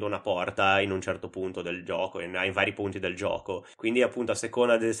aprendo una porta in un certo punto del gioco, in vari punti del gioco. Quindi appunto a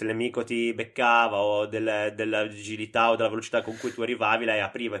seconda se il nemico ti beccava o dell'agilità o della velocità con cui tu arrivavi, lei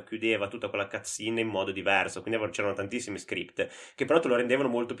apriva e chiudeva tutta quella cutscene in modo diverso. Quindi c'erano tantissimi script che però te lo rendevano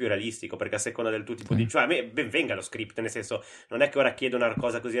molto più realistico, perché a seconda del tuo tipo di... Cioè a me ben venga lo script, nel senso non è che ora chiedo una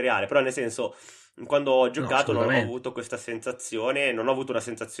cosa così reale, però nel senso quando ho giocato non ho avuto questa sensazione, non ho avuto una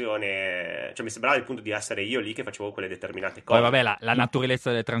sensazione, cioè mi sembrava appunto di essere io lì che facevo quelle determinate cose. Poi vabbè, la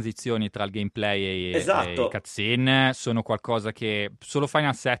naturalezza delle transizioni tra il gameplay e i cutscene sono qualcosa che solo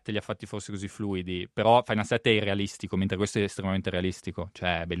Final 7 li ha fatti forse così fluidi, però Final 7 è irrealistico, mentre questo è estremamente realistico,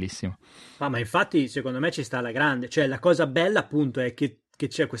 cioè è bellissimo. Ma infatti secondo me ci sta la grande, cioè la cosa bella appunto è che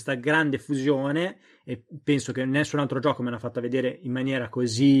c'è questa grande fusione e penso che nessun altro gioco me l'ha fatta vedere in maniera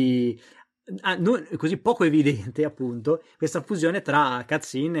così così poco evidente appunto questa fusione tra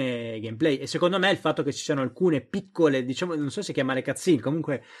cutscene e gameplay. E secondo me il fatto che ci siano alcune piccole, diciamo, non so se chiamare cutscene,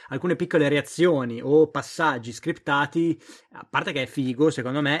 comunque alcune piccole reazioni o passaggi scriptati, a parte che è figo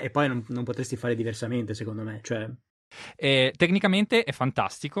secondo me, e poi non potresti fare diversamente secondo me, cioè tecnicamente è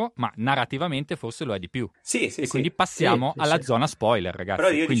fantastico, ma narrativamente forse lo è di più. Quindi passiamo alla zona spoiler, ragazzi.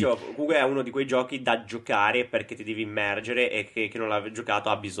 Però io dicevo, comunque è uno di quei giochi da giocare perché ti devi immergere e che chi non l'ha giocato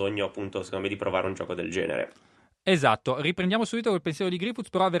ha bisogno appunto secondo me di provare un gioco del genere. Esatto, riprendiamo subito col pensiero di Griffiths,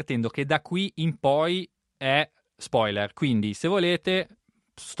 però avvertendo che da qui in poi è spoiler, quindi se volete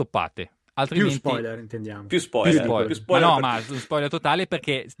stoppate. Altrimenti... Più spoiler intendiamo. Più spoiler. Ma no, ma spoiler totale,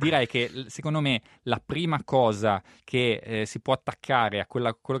 perché direi che secondo me la prima cosa che si può attaccare a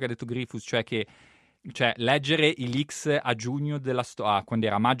quello che ha detto Griffiths, cioè leggere i leaks a giugno quando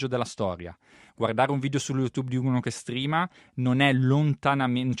era a maggio della storia, guardare un video su YouTube di uno che streama non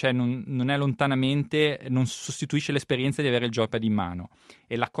sostituisce l'esperienza di avere il joypad in mano.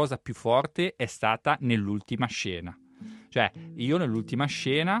 E la cosa più forte è stata nell'ultima scena. Cioè, io nell'ultima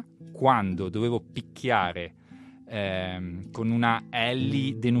scena, quando dovevo picchiare con una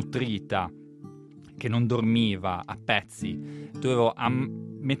Ellie denutrita che non dormiva a pezzi, dovevo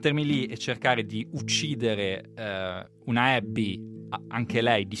mettermi lì e cercare di uccidere una Abby, anche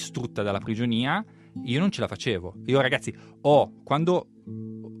lei distrutta dalla prigionia, io non ce la facevo. Io, ragazzi, quando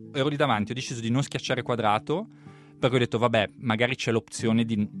ero lì davanti, ho deciso di non schiacciare quadrato, perché ho detto, vabbè, magari c'è l'opzione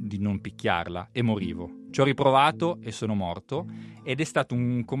di non picchiarla, e morivo. Ci ho riprovato e sono morto, ed è stato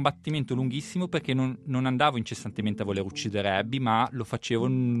un combattimento lunghissimo perché non andavo incessantemente a voler uccidere Abby, ma lo facevo,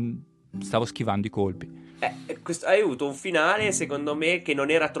 stavo schivando i colpi. Hai avuto un finale secondo me che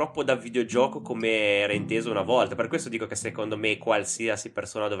non era troppo da videogioco come era inteso una volta. Per questo dico che secondo me qualsiasi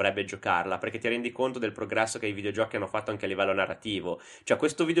persona dovrebbe giocarla, perché ti rendi conto del progresso che i videogiochi hanno fatto anche a livello narrativo. Cioè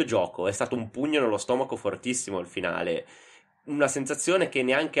questo videogioco è stato un pugno nello stomaco fortissimo il finale, una sensazione che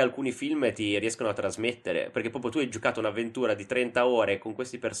neanche alcuni film ti riescono a trasmettere, perché proprio tu hai giocato un'avventura di 30 ore con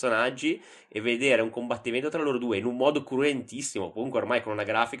questi personaggi e vedere un combattimento tra loro due in un modo cruentissimo, comunque ormai con una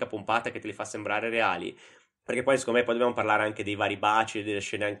grafica pompata che te li fa sembrare reali. Perché poi secondo me poi dobbiamo parlare anche dei vari baci, delle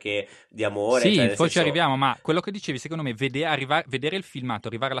scene anche di amore. Sì, cioè, poi ci arriviamo, ma quello che dicevi, secondo me, vedere il filmato,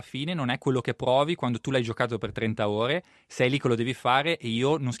 arrivare alla fine, non è quello che provi quando tu l'hai giocato per 30 ore, sei lì che lo devi fare e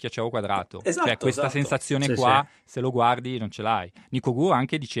io non schiacciavo quadrato. Esatto, cioè questa sensazione qua, se lo guardi, non ce l'hai. Nico Gu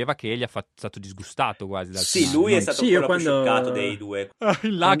anche diceva che gli è stato disgustato quasi dal finale. Lui è stato quello più scioccato dei due.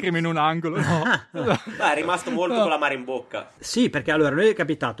 In lacrime in un angolo, no. È rimasto molto con l'amaro in bocca. Sì, perché allora noi è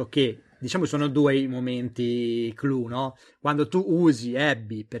capitato che, diciamo, sono due i momenti clou, no? Quando tu usi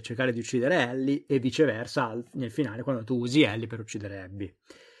Abby per cercare di uccidere Ellie e viceversa nel finale quando tu usi Ellie per uccidere Abby.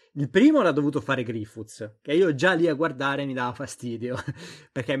 Il primo l'ha dovuto fare Griffiths, che io già lì a guardare mi dava fastidio,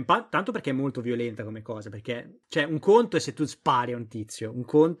 perché tanto perché è molto violenta come cosa, perché cioè un conto è se tu spari a un tizio, un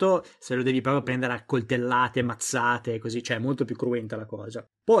conto se lo devi proprio prendere a coltellate, mazzate, così, cioè è molto più cruenta la cosa.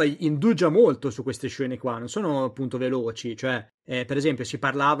 Poi indugia molto su queste scene qua, non sono appunto veloci, cioè per esempio si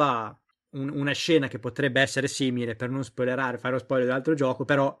parlava una scena che potrebbe essere simile, per non spoilerare, fare lo spoiler dell'altro gioco,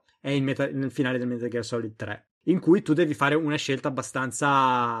 però è nel finale del Metal Gear Solid 3, in cui tu devi fare una scelta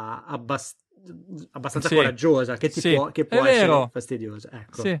abbastanza Sì, coraggiosa, che sì, che è può essere vero. fastidiosa,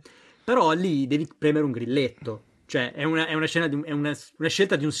 ecco. Sì. Però lì devi premere un grilletto, cioè è una scena è una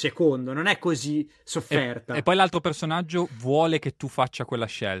scelta di un secondo, non è così sofferta. E poi l'altro personaggio vuole che tu faccia quella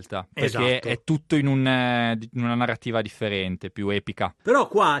scelta, perché Esatto. è tutto in una narrativa differente, più epica. Però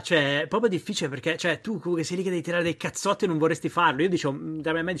qua, cioè, è proprio difficile perché, cioè, tu che sei lì che devi tirare dei cazzotti e non vorresti farlo. Io dicevo,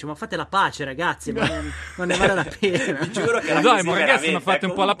 da me dicevo, ma fate la pace, ragazzi, non ne vale la pena. Vi giuro che era Dai, così ma ragazzi, veramente, ma fate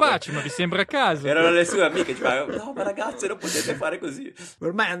un po' la comunque. pace, ma vi sembra a caso? Erano le sue amiche, dicevano, no, ma ragazzi, non potete fare così.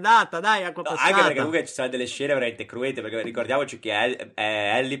 Ormai è andata, dai, acqua No, passata. anche perché comunque ci sono delle scene veramente cruente, perché ricordiamoci che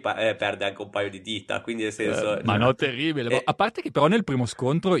Ellie perde anche un paio di dita, quindi nel senso... Ma no, terribile. Eh, A parte che però nel primo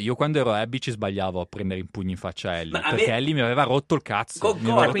scontro io quando ero Abby ci sbagliavo a prendere in pugni in faccia a Ellie, Ma a perché me- Ellie mi aveva rotto il cazzo. Concordo. Mi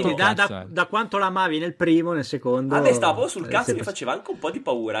aveva rotto Quindi il da, cazzo, da, da quanto l'amavi nel primo, nel secondo... A me stava proprio sul cazzo, mi sempre- faceva anche un po' di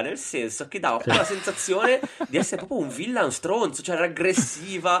paura, nel senso che dava proprio la sensazione di essere proprio un villain stronzo, cioè era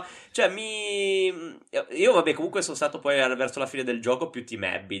aggressiva, cioè Io vabbè comunque sono stato poi verso la fine del gioco più team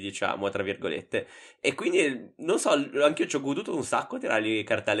Abby, diciamo, tra virgolette, e quindi, non so, anche io ci ho goduto un sacco a tirargli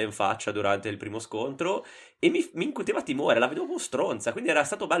cartelle in faccia durante il primo scontro, e mi incuteva timore, la vedevo un po' stronza, quindi era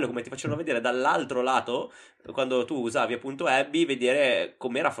stato bello come ti facevano vedere dall'altro lato, quando tu usavi appunto Abby, vedere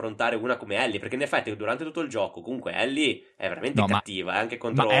com'era affrontare una come Ellie, perché in effetti durante tutto il gioco comunque Ellie è veramente No, cattiva, anche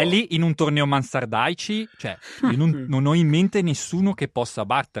contro... Ma Ellie in un torneo mansardaici, cioè, io non ho in mente nessuno che possa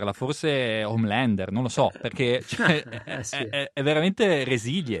batterla, forse Homelander, non lo so, perché cioè, Sì. Eh, è veramente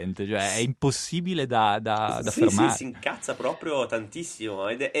resilient, cioè è impossibile da Sì, fermare. si incazza proprio tantissimo.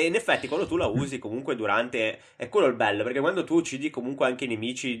 E in effetti, quando tu la usi comunque durante. È quello il bello, perché quando tu uccidi comunque anche i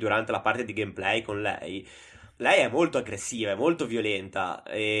nemici durante la parte di gameplay con lei. Lei è molto aggressiva, è molto violenta.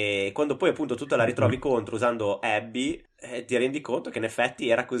 E quando poi appunto tu te la ritrovi contro usando Abby, ti rendi conto che in effetti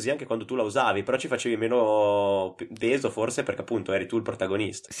era così anche quando tu la usavi. Però ci facevi meno peso, forse perché appunto eri tu il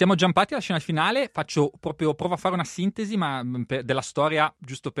protagonista. Siamo giampati alla scena finale, provo a fare una sintesi della storia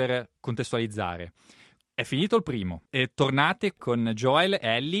giusto per contestualizzare. È finito il primo e tornate con Joel e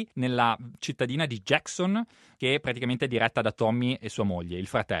Ellie nella cittadina di Jackson, che praticamente è diretta da Tommy e sua moglie, il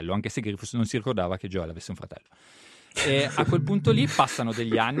fratello, anche se Griffiths non si ricordava che Joel avesse un fratello. E a quel punto lì passano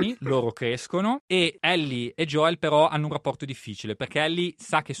degli anni, loro crescono e Ellie e Joel però hanno un rapporto difficile, perché Ellie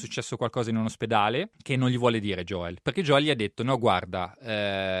sa che è successo qualcosa in un ospedale che non gli vuole dire Joel, perché Joel gli ha detto no guarda,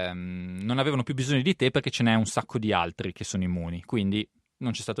 non avevano più bisogno di te perché ce n'è un sacco di altri che sono immuni, quindi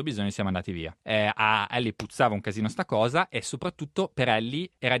non c'è stato bisogno, siamo andati via. A Ellie puzzava un casino sta cosa, e soprattutto per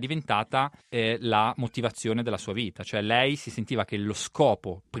Ellie era diventata la motivazione della sua vita, cioè lei si sentiva che lo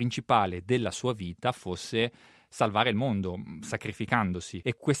scopo principale della sua vita fosse salvare il mondo, sacrificandosi,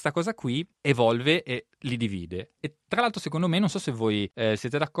 e questa cosa qui evolve e li divide. E tra l'altro secondo me, non so se voi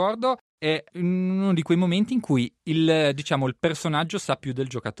siete d'accordo, è uno di quei momenti in cui il personaggio sa più del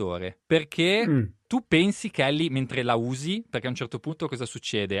giocatore, perché tu pensi che Ellie, mentre la usi, perché a un certo punto cosa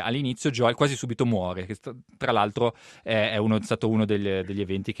succede? All'inizio Joel quasi subito muore, che tra l'altro è stato uno degli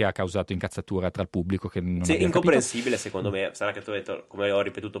eventi che ha causato incazzatura tra il pubblico, che non Sì, aveva incomprensibile capito. secondo me. Sarà che tu hai detto, come ho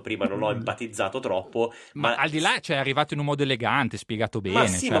ripetuto prima, non ho empatizzato troppo. Ma al di là, cioè, è arrivato in un modo elegante, spiegato bene. Ma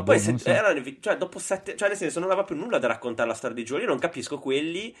sì, cioè, ma poi non so. cioè, dopo 7, cioè nel senso non aveva più nulla da raccontare la storia di Joel. Io non capisco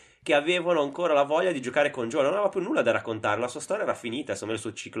quelli che avevano ancora la voglia di giocare con Joel, non aveva più nulla da raccontare, la sua storia era finita, insomma il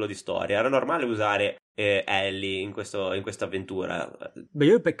suo ciclo di storia, era normale usare Ellie in questa avventura. Beh,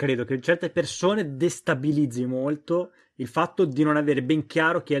 io credo che certe persone destabilizzi molto il fatto di non avere ben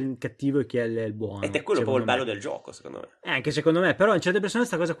chiaro chi è il cattivo e chi è il buono. Ed è quello proprio il secondo bello me. del gioco, secondo me. Anche secondo me, però in certe persone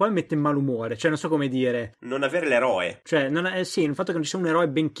questa cosa qua mette in malumore, cioè non so come dire. Non avere l'eroe. Cioè, sì, il fatto che non ci sia un eroe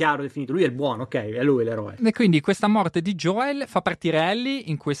ben chiaro, definito. Lui è il buono, ok, è lui l'eroe. E quindi questa morte di Joel fa partire Ellie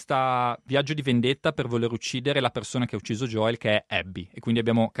in questo viaggio di vendetta per voler uccidere la persona che ha ucciso Joel, che è Abby. E quindi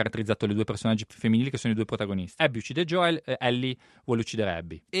abbiamo caratterizzato le due personaggi femminili che sono i due protagonisti. Abby uccide Joel e Ellie vuole uccidere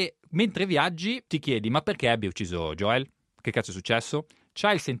Abby. E mentre viaggi ti chiedi, ma perché Abby ha ucciso Joel? Che cazzo è successo?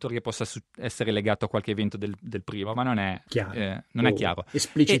 C'ha il sentore che possa essere legato a qualche evento del primo, ma non è Chiaro. non è chiaro.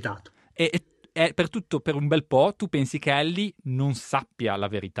 Esplicitato. E per un bel po' tu pensi che Ellie non sappia la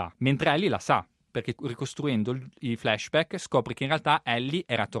verità, mentre Ellie la sa. perché ricostruendo i flashback scopri che in realtà Ellie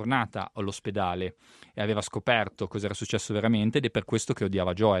era tornata all'ospedale e aveva scoperto cosa era successo veramente, ed è per questo che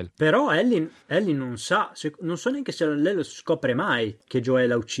odiava Joel. Però Ellie non sa, non so neanche se lei lo scopre mai che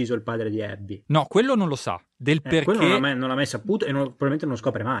Joel ha ucciso il padre di Abby. No, quello non lo sa, del perché Quello non l'ha mai saputo e probabilmente non lo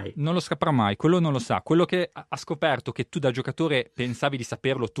scopre mai. non lo saprà mai, quello non lo sa. Quello che ha scoperto, che tu da giocatore pensavi di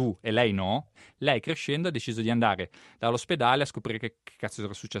saperlo tu e lei no, lei crescendo ha deciso di andare dall'ospedale a scoprire che cazzo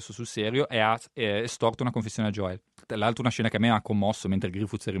era successo sul serio e ha estorto una confessione a Joel. Tra l'altro una scena che a me ha commosso, mentre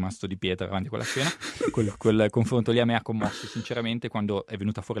Griffiths è rimasto di pietra davanti a quella scena. quel confronto lì a me ha commosso sinceramente quando è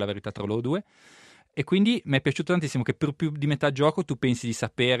venuta fuori la verità tra loro due. E quindi mi è piaciuto tantissimo che per più di metà gioco tu pensi di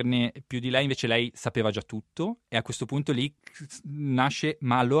saperne più di lei, invece lei sapeva già tutto, e a questo punto lì nasce: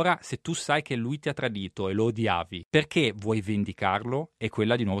 ma allora se tu sai che lui ti ha tradito e lo odiavi, perché vuoi vendicarlo? E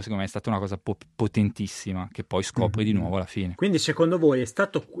quella di nuovo secondo me è stata una cosa potentissima, che poi scopri di nuovo alla fine. Quindi secondo voi è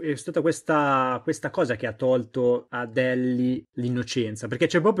stata questa cosa che ha tolto ad Ellie l'innocenza? Perché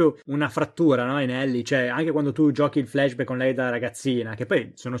c'è proprio una frattura, no, in Ellie, cioè anche quando tu giochi il flashback con lei da ragazzina, che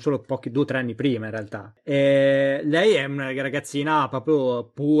poi sono solo 2 o 3 anni prima in realtà. Lei è una ragazzina proprio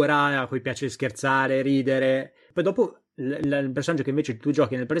pura, a cui piace scherzare, ridere. Poi dopo il personaggio che invece tu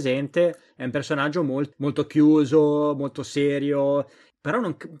giochi nel presente è un personaggio molto chiuso, molto serio. Però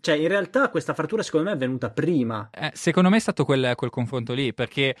cioè, in realtà questa frattura secondo me è venuta prima. Secondo me è stato quel confronto lì,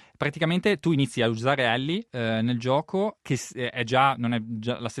 perché praticamente tu inizi a usare Ellie nel gioco, che non è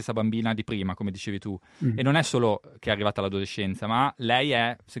già la stessa bambina di prima, come dicevi tu, e non è solo che è arrivata all'adolescenza, ma lei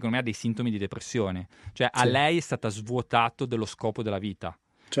secondo me ha dei sintomi di depressione, cioè a lei è stata svuotato dello scopo della vita.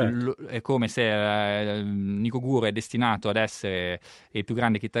 Certo. È come se Nico Guro è destinato ad essere il più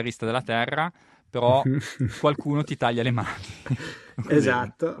grande chitarrista della terra, però qualcuno ti taglia le mani.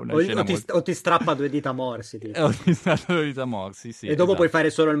 Esatto, o ti strappa 2 dita morsi tipo. O ti strappa 2 dita morsi, sì, e dopo esatto. puoi fare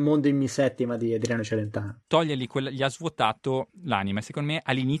solo il mondo in mi settima di Adriano Celentano. Togliergli gli ha svuotato l'anima, e secondo me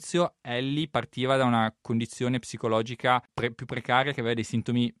all'inizio Ellie partiva da una condizione psicologica più precaria, che aveva dei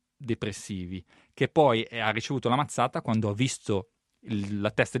sintomi depressivi, che poi ha ricevuto la mazzata quando ha visto la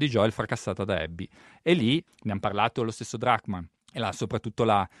testa di Joel fracassata da Abby, e lì ne hanno parlato lo stesso Druckmann e soprattutto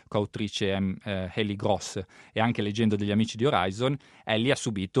la coautrice Hayley Gross, e anche leggendo degli amici di Horizon, Ellie ha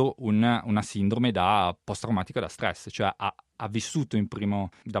subito una sindrome da post-traumatico da stress, cioè ha vissuto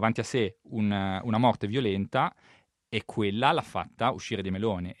davanti a sé una morte violenta, e quella l'ha fatta uscire di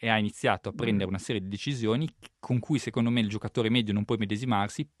melone, e ha iniziato a prendere una serie di decisioni con cui secondo me il giocatore medio non può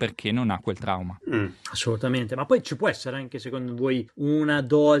medesimarsi, perché non ha quel trauma. Assolutamente, ma poi ci può essere anche secondo voi una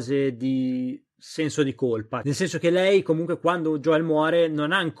dose di senso di colpa, nel senso che lei comunque quando Joel muore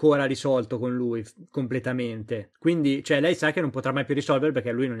non ha ancora risolto con lui completamente, quindi cioè lei sa che non potrà mai più risolvere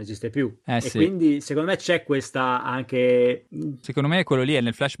perché lui non esiste più, e sì. quindi secondo me c'è questa anche, secondo me quello lì è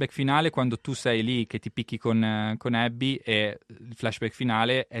nel flashback finale, quando tu sei lì che ti picchi con Abby, e il flashback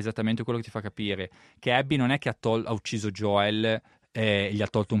finale è esattamente quello che ti fa capire che Abby non è che ha ucciso Joel e gli ha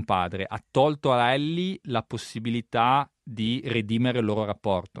tolto un padre, ha tolto a Ellie la possibilità di redimere il loro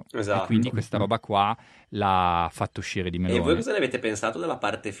rapporto. Esatto. E quindi questa roba qua l'ha fatto uscire di melone. E voi cosa ne avete pensato della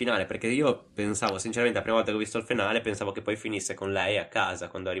parte finale? Perché io pensavo, sinceramente, la prima volta che ho visto il finale, pensavo che poi finisse con lei a casa,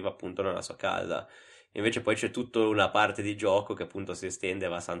 quando arriva appunto nella sua casa. Invece poi c'è tutta una parte di gioco che appunto si estende,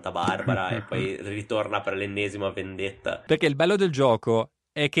 va a Santa Barbara e poi ritorna per l'ennesima vendetta. Perché il bello del gioco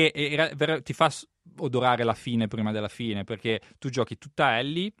è che ti fa odorare la fine prima della fine, perché tu giochi tutta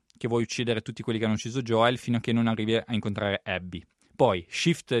Ellie, che vuoi uccidere tutti quelli che hanno ucciso Joel, fino a che non arrivi a incontrare Abby. Poi,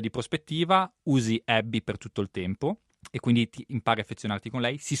 shift di prospettiva, usi Abby per tutto il tempo, e quindi ti impari a affezionarti con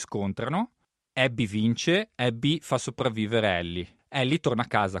lei, si scontrano, Abby vince, Abby fa sopravvivere Ellie. Ellie torna a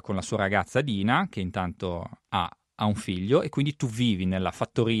casa con la sua ragazza Dina, che intanto ha un figlio, e quindi tu vivi nella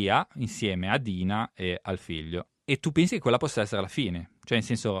fattoria insieme a Dina e al figlio. E tu pensi che quella possa essere la fine, cioè in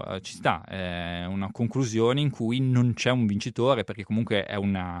senso ci sta, è una conclusione in cui non c'è un vincitore, perché comunque è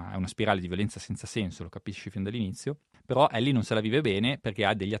una spirale di violenza senza senso, lo capisci fin dall'inizio, però Ellie non se la vive bene perché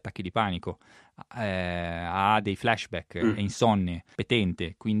ha degli attacchi di panico, ha dei flashback, è insonne,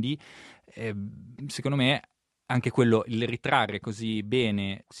 petente, quindi secondo me anche quello, il ritrarre così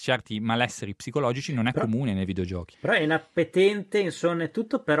bene certi malesseri psicologici non è comune nei videogiochi. Però è inappetente, insonne e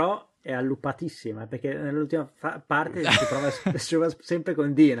tutto, però è allupatissima, perché nell'ultima parte si trova sempre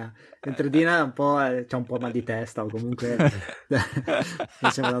con Dina, mentre Dina c'ha un po' mal di testa, o comunque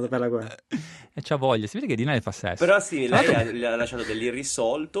non siamo andati per la guerra. E c'ha voglia, si vede che Dina le fa sesso. Però sì, lei ha lasciato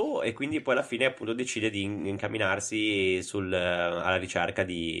dell'irrisolto, e quindi poi alla fine appunto decide di incamminarsi alla ricerca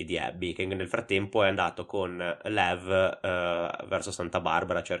di Abby, che nel frattempo è andato con Lev verso Santa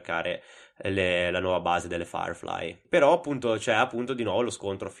Barbara a cercare la nuova base delle Firefly. Però appunto c'è appunto di nuovo lo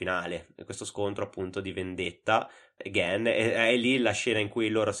scontro finale, e questo scontro appunto di vendetta, again, è lì la scena in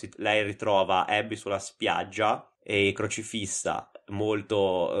cui lei ritrova Abby sulla spiaggia e crocifissa,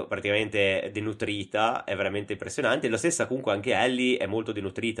 molto praticamente denutrita, è veramente impressionante. La stessa comunque anche Ellie è molto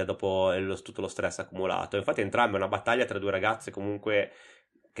denutrita dopo tutto lo stress accumulato. Infatti entrambe è una battaglia tra due ragazze comunque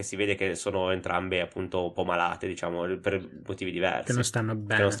che si vede che sono entrambe appunto un po' malate, diciamo, per motivi diversi. Che non stanno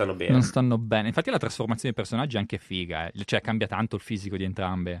bene. Che non stanno bene. Non stanno bene. Infatti la trasformazione dei personaggi è anche figa, cioè cambia tanto il fisico di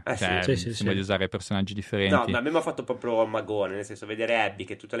entrambe. Cioè, sì. sembra di usare personaggi differenti. No, a me mi ha fatto proprio magone, nel senso vedere Abby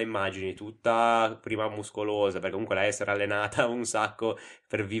che tutte le immagini, tutta prima muscolosa, perché comunque lei si era allenata un sacco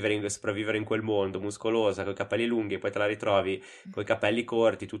per sopravvivere in quel mondo, muscolosa, con i capelli lunghi, e poi te la ritrovi con i capelli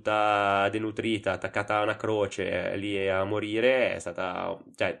corti, tutta denutrita, attaccata a una croce, lì a morire, è stata...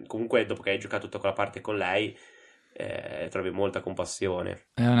 Cioè, comunque dopo che hai giocato tutta quella parte con lei, trovi molta compassione.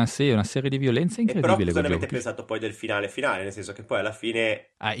 È una serie di violenze incredibile. Però cosa ne avete quel gioco. pensato poi del finale, nel senso che poi alla fine...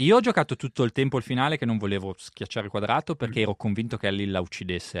 Io ho giocato tutto il tempo il finale che non volevo schiacciare il quadrato perché ero convinto che Ellie la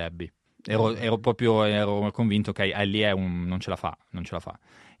uccidesse Abby. Ero convinto che Ellie non ce la fa.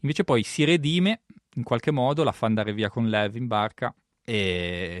 Invece poi si redime in qualche modo, la fa andare via con Lev in barca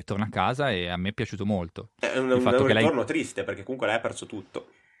e torna a casa, e a me è piaciuto molto. È un ritorno triste, perché comunque lei ha perso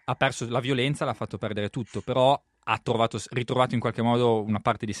tutto. Ha perso la violenza, l'ha fatto perdere tutto, però ha ritrovato in qualche modo una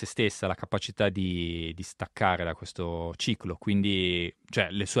parte di se stessa, la capacità di staccare da questo ciclo. Quindi, cioè,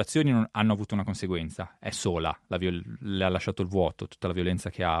 le sue azioni non hanno avuto una conseguenza, è sola, le ha lasciato il vuoto, tutta la violenza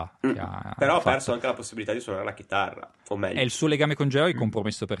che ha Però ha fatto. perso anche la possibilità di suonare la chitarra, o meglio. E il suo legame con Joel è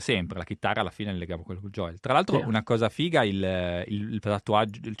compromesso per sempre. La chitarra alla fine è il legame con Joel. Tra l'altro, una cosa figa, il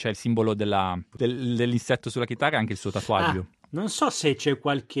tatuaggio, cioè il simbolo dell'insetto sulla chitarra è anche il suo tatuaggio. Non so se c'è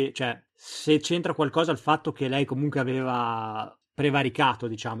se c'entra qualcosa il fatto che lei comunque aveva prevaricato,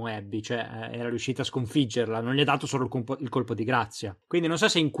 diciamo, Abby, cioè era riuscita a sconfiggerla, non gli ha dato solo il colpo di grazia. Quindi non so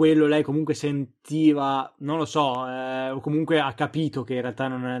se in quello lei comunque sentiva, non lo so, o comunque ha capito che in realtà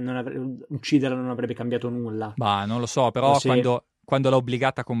ucciderla non avrebbe cambiato nulla. Bah, non lo so, però quando l'ha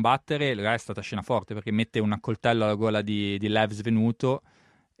obbligata a combattere, è stata scena forte, perché mette un coltello alla gola di Lev svenuto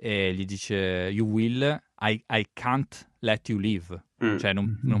e gli dice "You will, I can't let you live". Cioè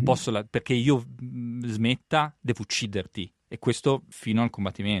non posso, perché io smetta, devo ucciderti. E questo fino al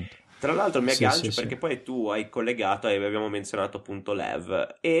combattimento. Tra l'altro mi aggancio perché poi tu hai collegato e abbiamo menzionato appunto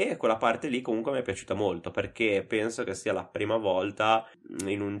Lev, e quella parte lì comunque mi è piaciuta molto, perché penso che sia la prima volta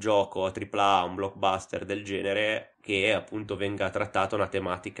in un gioco AAA, un blockbuster del genere, che appunto venga trattata una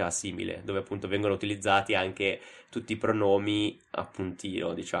tematica simile, dove appunto vengono utilizzati anche tutti i pronomi a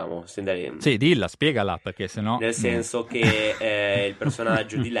puntino, diciamo. Sì, dilla, spiegala, perché sennò... Nel senso che il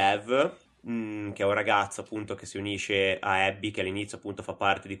personaggio di Lev, che è un ragazzo appunto che si unisce a Abby, che all'inizio appunto fa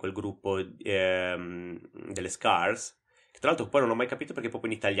parte di quel gruppo delle Scars, che tra l'altro poi non ho mai capito perché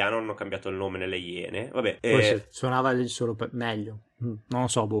proprio in italiano hanno cambiato il nome nelle Iene. Vabbè, forse suonava solo meglio, non lo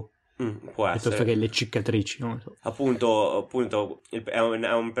so, può essere. Piuttosto che le ciccatrici, non lo so. Appunto è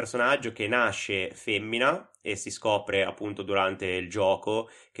un personaggio che nasce femmina e si scopre appunto durante il gioco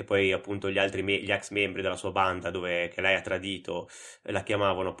che poi appunto gli ex membri della sua banda, che lei ha tradito, la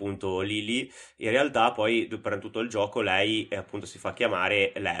chiamavano appunto Lily. In realtà poi per tutto il gioco lei appunto si fa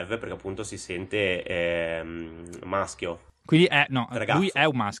chiamare Lev, perché appunto si sente maschio. Quindi lui è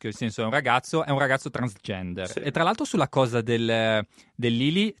un maschio, nel senso è un ragazzo transgender. Sì. E tra l'altro sulla cosa del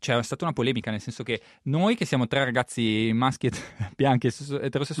Lily c'è stata una polemica, nel senso che noi che siamo 3 ragazzi maschi bianchi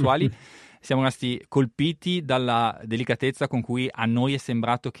eterosessuali siamo rimasti colpiti dalla delicatezza con cui a noi è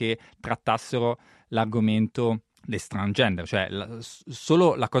sembrato che trattassero l'argomento del transgender, cioè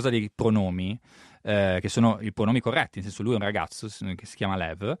solo la cosa dei pronomi, che sono i pronomi corretti, nel senso lui è un ragazzo che si chiama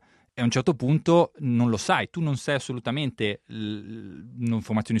Lev, e a un certo punto non lo sai, tu non sai assolutamente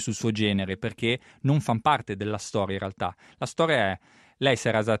informazioni sul suo genere, perché non fanno parte della storia in realtà. La storia è,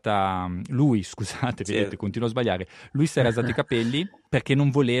 vedete, continuo a sbagliare, lui si è rasato i capelli perché non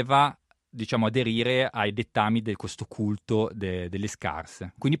voleva, diciamo, aderire ai dettami di questo culto delle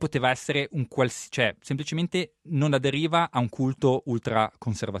Scars. Quindi poteva essere cioè semplicemente non aderiva a un culto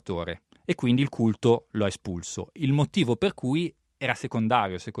ultraconservatore, e quindi il culto lo ha espulso. Il motivo per cui era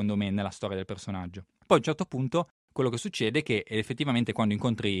secondario, secondo me, nella storia del personaggio. Poi a un certo punto quello che succede è che effettivamente quando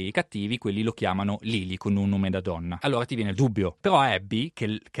incontri i cattivi, quelli lo chiamano Lily con un nome da donna. Allora ti viene il dubbio. Però Abby,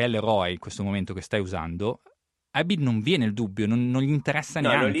 che è l'eroe in questo momento che stai usando, Abby non viene il dubbio, non gli interessa No,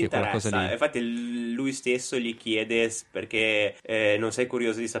 non gli neanche quella cosa interessa. lì. Infatti, lui stesso gli chiede perché non sei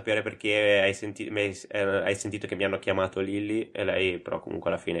curioso di sapere perché hai sentito che mi hanno chiamato Lily. E lei, però, comunque,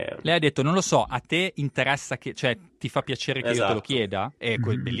 alla fine. Lei ha detto, non lo so, a te interessa che, cioè, ti fa piacere che io te lo Esatto. chieda? E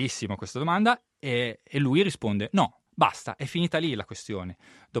bellissimo questa domanda. E lui risponde, no, basta, è finita lì la questione.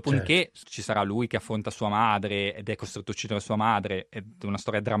 Dopodiché ci sarà lui che affronta sua madre ed è costretto a uccidere sua madre, è una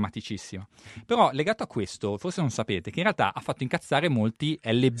storia drammaticissima. Però, legato a questo, forse non sapete che in realtà ha fatto incazzare molti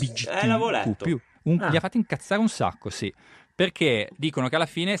L'avevo LGBTQ+. letto. Li ha fatti incazzare un sacco, sì. Perché dicono che alla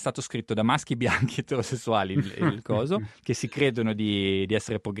fine è stato scritto da maschi bianchi eterosessuali il coso, che si credono di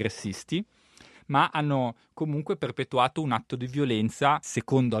essere progressisti, ma hanno comunque perpetuato un atto di violenza,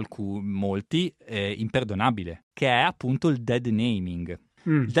 secondo molti, imperdonabile, che è appunto il dead naming.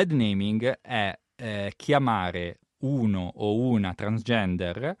 Il dead naming è chiamare uno o una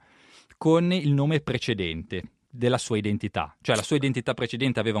transgender con il nome precedente della sua identità. Cioè la sua identità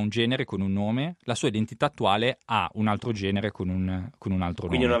precedente aveva un genere con un nome, la sua identità attuale ha un altro genere con un altro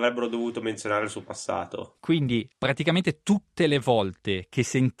Quindi nome. non avrebbero dovuto menzionare il suo passato. Quindi praticamente tutte le volte che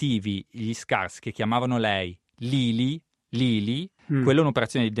sentivi gli Scars che chiamavano lei Lily, quella è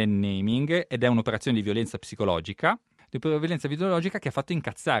un'operazione di dead naming ed è un'operazione di violenza psicologica. Di violenza videologica che ha fatto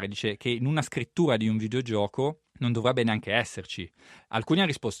incazzare, dice che in una scrittura di un videogioco non dovrebbe neanche esserci. Alcuni hanno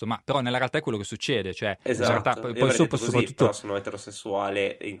risposto, ma però nella realtà è quello che succede, cioè Esatto. in realtà, Io poi avrei detto così, soprattutto però sono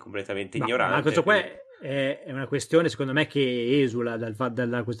eterosessuale e completamente ignorante. Ma questo qua quindi- è una questione, secondo me, che esula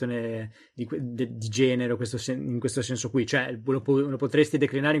dalla questione di genere, in questo senso qui. Cioè, lo potresti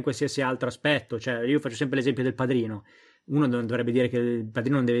declinare in qualsiasi altro aspetto. Cioè, io faccio sempre l'esempio del Padrino. Uno non dovrebbe dire che il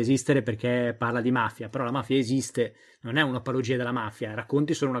Padrino non deve esistere perché parla di mafia, però la mafia esiste, non è un'apologia della mafia,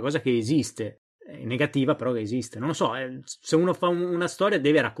 racconti solo una cosa che esiste. È negativa, però che esiste. Non lo so, se uno fa una storia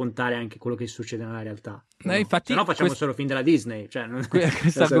deve raccontare anche quello che succede nella realtà. No? Infatti, se no facciamo solo film della Disney. Cioè,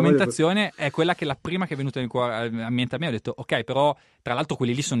 questa argomentazione è quella che la prima che è venuta a mente a me, ho detto ok, però tra l'altro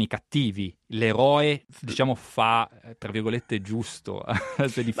quelli lì sono i cattivi, l'eroe diciamo fa tra virgolette giusto. È Ma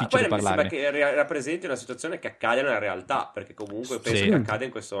difficile poi mi sembra parlarne. che rappresenti una situazione che accade nella realtà, perché comunque penso Sì. che accade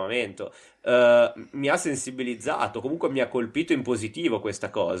in questo momento. Mi ha sensibilizzato, comunque mi ha colpito in positivo questa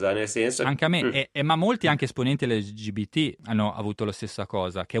cosa, nel senso Anche a me, ma molti anche esponenti LGBT hanno avuto la stessa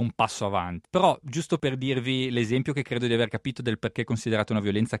cosa, che è un passo avanti. Però, giusto per dirvi l'esempio che credo di aver capito del perché è considerata una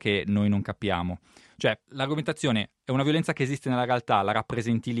violenza che noi non capiamo. Cioè, l'argomentazione è una violenza che esiste nella realtà, la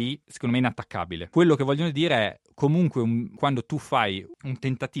rappresenti lì, secondo me è inattaccabile. Quello che vogliono dire è, comunque, quando tu fai un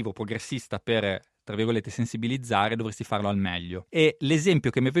tentativo progressista per tra virgolette sensibilizzare, dovresti farlo al meglio. E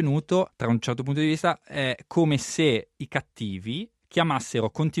l'esempio che mi è venuto, tra un certo punto di vista, è come se i cattivi chiamassero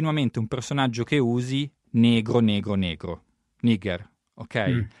continuamente un personaggio che usi negro, nigger, ok?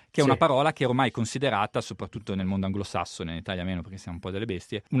 Che è una parola che è ormai considerata, soprattutto nel mondo anglosassone, in Italia meno perché siamo un po' delle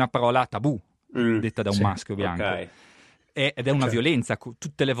bestie, una parola tabù, detta da un maschio bianco. Ok. Ed è una violenza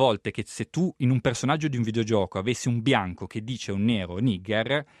tutte le volte che se tu in un personaggio di un videogioco avessi un bianco che dice un nero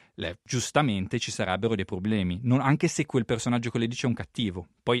nigger, giustamente ci sarebbero dei problemi, anche se quel personaggio che le dice è un cattivo.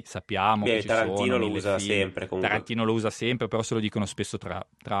 Poi sappiamo che ci Tarantino sono lo 1000 usa film. sempre comunque. Tarantino lo usa sempre, però se lo dicono spesso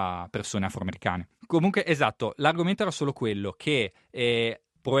tra persone afroamericane. Comunque, esatto, l'argomento era solo quello che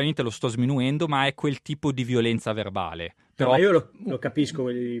probabilmente lo sto sminuendo, ma è quel tipo di violenza verbale. Però ma io lo capisco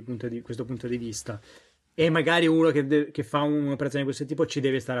questo punto di vista. E magari uno che fa un'operazione di questo tipo ci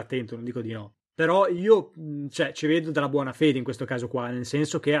deve stare attento, non dico di no. Però io ci vedo della buona fede in questo caso qua, nel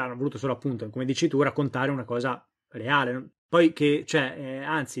senso che hanno voluto solo appunto, come dici tu, raccontare una cosa reale. Poi che,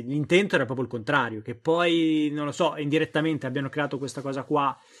 anzi, l'intento era proprio il contrario, che poi, non lo so, indirettamente abbiano creato questa cosa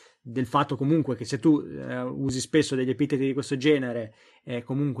qua del fatto comunque che se tu usi spesso degli epiteti di questo genere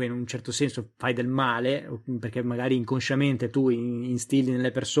comunque in un certo senso fai del male, perché magari inconsciamente tu instilli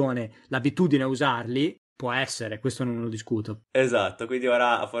nelle persone l'abitudine a usarli. Può essere, questo non lo discuto. Esatto, quindi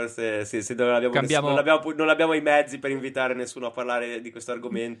ora forse se non abbiamo i mezzi per invitare nessuno a parlare di questo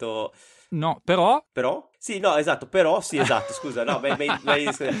argomento. No, però? Sì, no, esatto, però sì, esatto, scusa, no,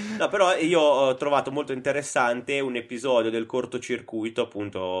 no, però io ho trovato molto interessante un episodio del Cortocircuito,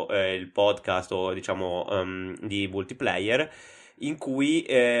 appunto il podcast o diciamo di multiplayer, in cui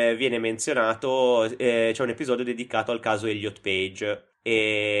viene menzionato, c'è un episodio dedicato al caso Elliot Page.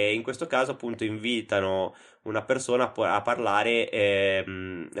 E in questo caso appunto invitano una persona a parlare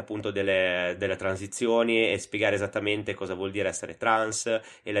appunto delle transizioni e spiegare esattamente cosa vuol dire essere trans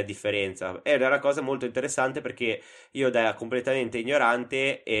e la differenza. Ed è una cosa molto interessante perché io da completamente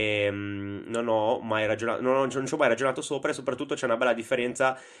ignorante non ho mai ragionato, non ci ho mai ragionato sopra, e soprattutto c'è una bella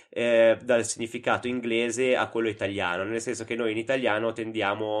differenza dal significato inglese a quello italiano, nel senso che noi in italiano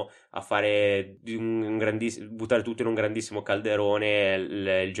tendiamo a fare buttare tutto in un grandissimo calderone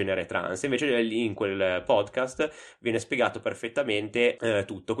il genere trans, invece lì in quel podcast viene spiegato perfettamente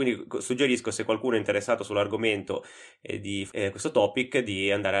tutto, quindi suggerisco, se qualcuno è interessato sull'argomento di questo topic,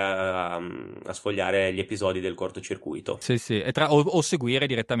 di andare a sfogliare gli episodi del cortocircuito. Sì, sì, e o seguire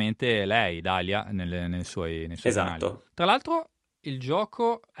direttamente lei, Dalia, nei suoi canali. Esatto. Tra l'altro il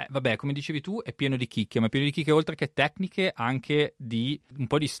gioco, vabbè, come dicevi tu, è pieno di chicche, ma pieno di chicche oltre che tecniche, anche di un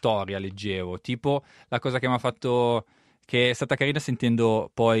po' di storia leggevo, tipo la cosa che mi ha fatto, che è stata carina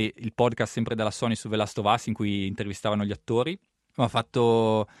sentendo poi il podcast sempre della Sony su The Last of Us in cui intervistavano gli attori, mi ha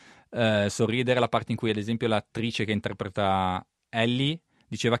fatto sorridere la parte in cui ad esempio l'attrice che interpreta Ellie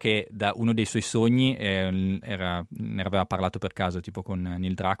diceva che da uno dei suoi sogni ne aveva parlato per caso tipo con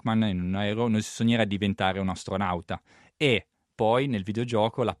Neil Druckmann in un aereo, uno dei suoi sogni era diventare un astronauta, e poi nel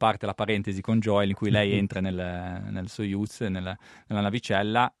videogioco la parentesi con Joel in cui lei entra nel Soyuz, nella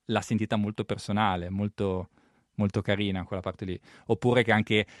navicella, l'ha sentita molto personale, molto, molto carina quella parte lì. Oppure che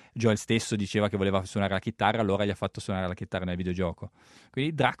anche Joel stesso diceva che voleva suonare la chitarra, allora gli ha fatto suonare la chitarra nel videogioco.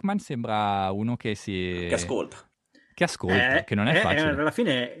 Quindi Druckmann sembra uno che ascolta, che non è facile. Alla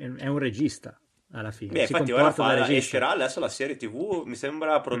fine è un regista. Alla fine Beh, si infatti ora comporta da regista. escerà adesso la serie TV, mi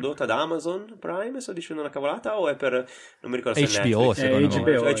sembra prodotta da Amazon Prime, sto dicendo una cavolata, o è per, non mi ricordo se è HBO, Netflix. secondo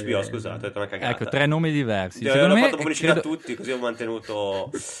me. HBO, scusate, ho detto una cagata. Ecco, 3 nomi diversi. Ho fatto pubblicità a tutti, così ho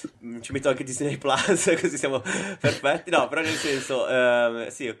mantenuto, ci metto anche Disney Plus, così siamo perfetti. No, però nel senso,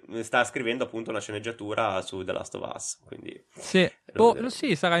 sì, sta scrivendo appunto una sceneggiatura su The Last of Us, quindi... Sì,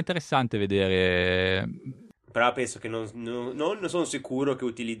 sì, sarà interessante vedere. Però penso che non sono sicuro che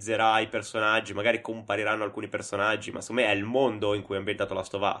utilizzerà i personaggi, magari compariranno alcuni personaggi, ma secondo me è il mondo in cui è ambientato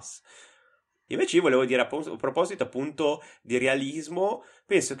Last of Us. Invece io volevo dire, a proposito appunto di realismo,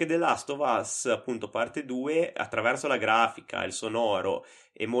 penso che The Last of Us, appunto parte 2, attraverso la grafica, il sonoro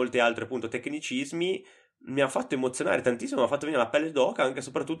e molti altri appunto tecnicismi, mi ha fatto emozionare tantissimo, mi ha fatto venire la pelle d'oca, anche e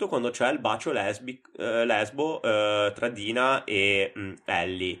soprattutto quando c'è il bacio lesbo tra Dina e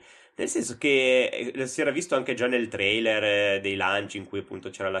Ellie. Nel senso che si era visto anche già nel trailer dei lanci in cui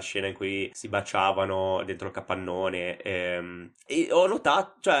appunto c'era la scena in cui si baciavano dentro il capannone, e ho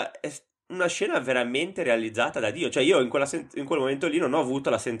notato, cioè è una scena veramente realizzata da Dio, cioè io in quel momento lì non ho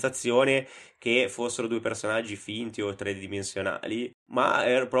avuto la sensazione che fossero due personaggi finti o tridimensionali, ma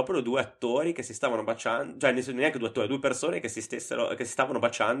erano proprio due attori che si stavano baciando, cioè neanche due attori, due persone che si stavano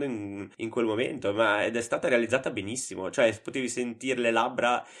baciando in quel momento, ed è stata realizzata benissimo, cioè potevi sentire le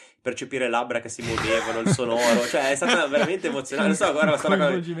labbra, percepire le labbra che si muovevano, il sonoro, cioè è stata veramente emozionante. Non so, guarda, il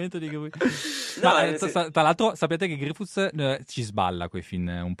coinvolgimento di Griffiths. Tra l'altro sapete che Griffiths ci sballa quei film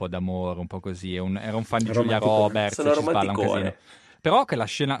un po' d'amore, un po' così, era un fan di Julia Roberts, ci sballa un casino. Però che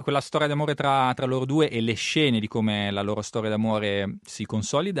quella storia d'amore tra loro due e le scene di come la loro storia d'amore si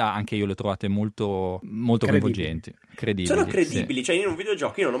consolida, anche io le ho trovate molto, molto coinvolgenti. Credibili. Sono credibili, sì. Cioè in un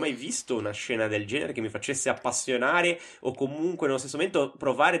videogioco io non ho mai visto una scena del genere che mi facesse appassionare o comunque nello stesso momento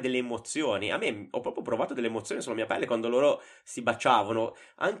provare delle emozioni. A me ho proprio provato delle emozioni sulla mia pelle quando loro si baciavano,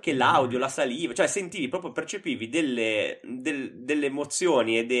 anche l'audio, la saliva, cioè sentivi, proprio percepivi delle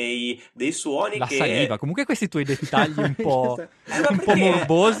emozioni e dei suoni la saliva, comunque questi tuoi dettagli un po'... un po'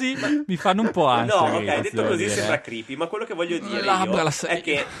 morbosi, mi fanno un po' ansia. No, ok, detto così sembra creepy, ma quello che voglio dire è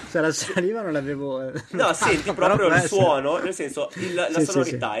che se la saliva non l'avevo... No, senti proprio il suono, nel senso la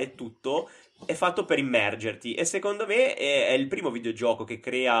sonorità e tutto è fatto per immergerti, e secondo me è il primo videogioco che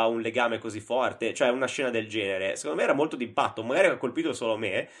crea un legame così forte, cioè una scena del genere. Secondo me era molto d'impatto, magari ha colpito solo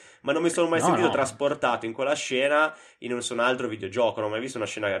me, ma non mi sono mai sentito trasportato in quella scena in nessun altro videogioco, non ho mai visto una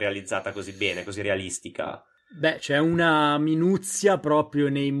scena realizzata così bene, così realistica. Beh, c'è una minuzia proprio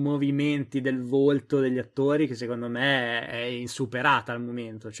nei movimenti del volto degli attori che secondo me è insuperata al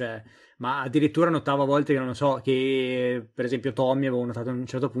momento, cioè, ma addirittura notavo a volte che non so, che per esempio Tommy avevo notato a un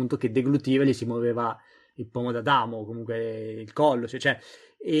certo punto che deglutiva gli si muoveva il pomo d'Adamo, o comunque il collo, cioè,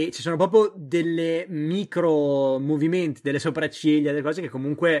 e ci sono proprio delle micro movimenti, delle sopracciglia, delle cose che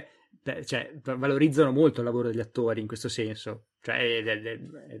comunque valorizzano molto il lavoro degli attori in questo senso. Cioè,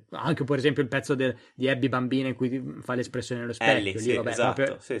 anche per esempio il pezzo di Abby bambina in cui fa l'espressione nello specchio, Ellie, lì, sì, vabbè,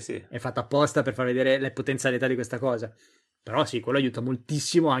 esatto, sì. è fatta apposta per far vedere le potenzialità di questa cosa. Però sì, quello aiuta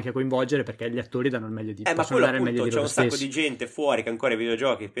moltissimo anche a coinvolgere, perché gli attori danno il meglio di Ma possono quello dare il meglio appunto di c'è loro un sacco stessi. di gente fuori che ancora ai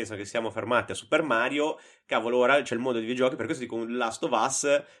videogiochi pensa che siamo fermati a Super Mario. Cavolo, ora c'è il mondo dei videogiochi, per questo dico Last of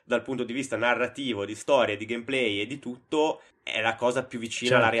Us dal punto di vista narrativo, di storia, di gameplay e di tutto è la cosa più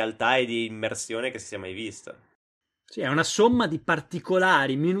vicina alla Certo. realtà e di immersione che si sia mai vista. Sì, è una somma di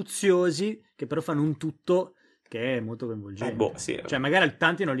particolari minuziosi che però fanno un tutto che è molto coinvolgente. Boh, sì. Cioè, magari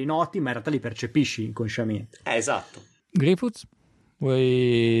tanti non li noti, ma in realtà li percepisci inconsciamente. Esatto. Griffiths,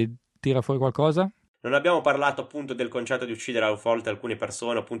 vuoi tirare fuori qualcosa? Non abbiamo parlato appunto del concetto di uccidere a volte alcune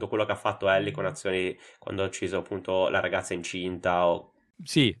persone, appunto quello che ha fatto Ellie con azioni quando ha ucciso appunto la ragazza incinta o...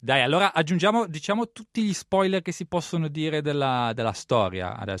 Sì, dai, allora aggiungiamo, diciamo, tutti gli spoiler che si possono dire della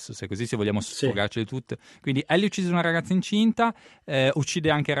storia, adesso, se così, se vogliamo Sì. sfogarceli tutte. Quindi Ellie uccide una ragazza incinta, uccide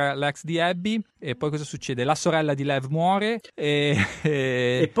anche l'ex di Abby, e poi cosa succede? La sorella di Lev muore,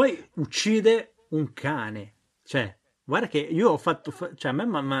 E poi uccide un cane. Cioè, guarda che io ho fatto... cioè, a me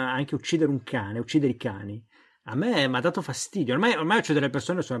ma anche uccidere un cane, uccidere i cani, a me mi ha dato fastidio. Ormai uccidere le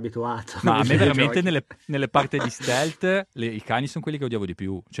persone sono abituato. Ma a nei me veramente videogiochi. nelle parti di stealth i cani sono quelli che odiavo di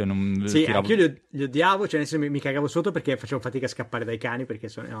più. Cioè non Sì, tiravo... anch'io li odiavo, cioè nel senso mi cagavo sotto perché facevo fatica a scappare dai cani perché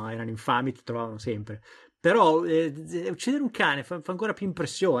erano infami, ti trovavano sempre. Però uccidere un cane fa ancora più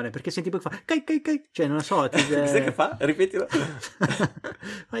impressione perché senti poi che fa cai, cioè non lo so. Cos'è che fa? Ripetilo.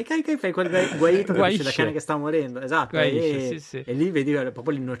 Fai cai, fai quel guaito perché c'è il cane che sta morendo. Esatto, Guaisce, sì. e lì vedi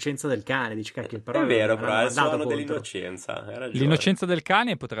proprio l'innocenza del cane, dici cacchio, però È vero, me però l'hanno è il suono mandato contro. dell'innocenza, hai ragione. L'innocenza del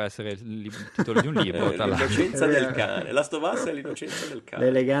cane potrà essere il titolo di un libro, tra l'altro. L'innocenza È del vero. cane. Last of Us è l'innocenza del cane.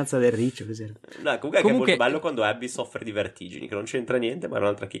 L'eleganza del riccio, così. No, comunque è molto bello quando Abby soffre di vertigini, che non c'entra niente, ma è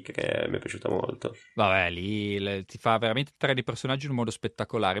un'altra chicca che mi è piaciuta molto. Vabbè, lì ti fa veramente entrare di personaggi in un modo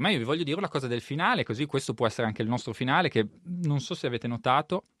spettacolare. Ma io vi voglio dire una cosa del finale, così questo può essere anche il nostro finale, che non so se avete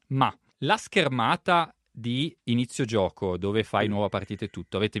notato, ma la schermata di inizio gioco, dove fai nuova partita e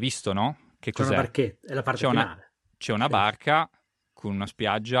tutto, avete visto, no? Che C'è cos'è? una barchetta, è la parte C'è una- finale. C'è una Sì. barca con una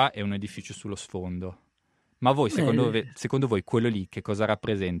spiaggia e un edificio sullo sfondo. Ma voi, secondo voi, quello lì che cosa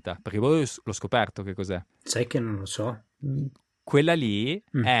rappresenta? Perché voi l'ho scoperto che cos'è. Sai che non lo so. Quella lì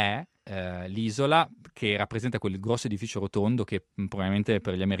Mm. è l'isola che rappresenta quel grosso edificio rotondo che probabilmente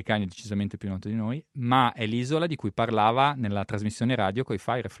per gli americani è decisamente più noto di noi, ma è l'isola di cui parlava nella trasmissione radio coi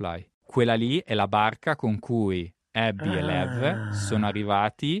Firefly. Quella lì è la barca con cui Abby e Lev sono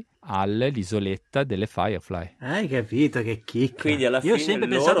arrivati all'isoletta delle Firefly. Hai capito che chicca. Quindi alla Io ho fine sempre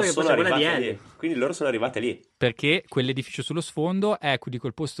pensato loro che sono fosse quella di arrivate Ellie. lì. Quindi loro sono arrivate lì. Perché quell'edificio sullo sfondo è di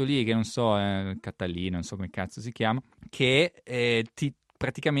quel posto lì che non so, Catalina, non so come cazzo si chiama, che ti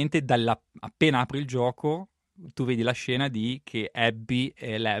praticamente appena apri il gioco tu vedi la scena di che Abby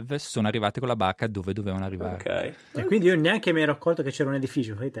e Lev sono arrivate con la barca dove dovevano arrivare. Ok. E quindi io neanche mi ero accorto che c'era un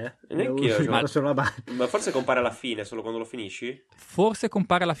edificio, fai te? Neanche io, Io solo la barca. Ma forse compare alla fine, solo quando lo finisci? Forse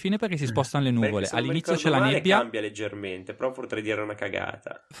compare alla fine perché si spostano le nuvole. Perché se non mi All'inizio c'è ricordo la male, nebbia. cambia leggermente, però potrei dire una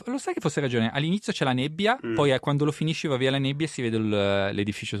cagata. Lo sai che forse hai ragione. All'inizio c'è la nebbia, poi quando lo finisci va via la nebbia e si vede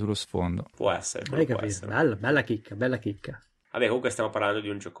l'edificio sullo sfondo. Può essere, Hai può capito? essere. Bella chicca, bella chicca. Vabbè, comunque stiamo parlando di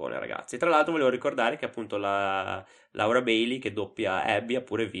un giocone, ragazzi. Tra l'altro volevo ricordare che appunto la Laura Bailey, che doppia Abby, ha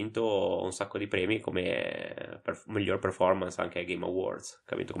pure vinto un sacco di premi come miglior performance anche ai Game Awards.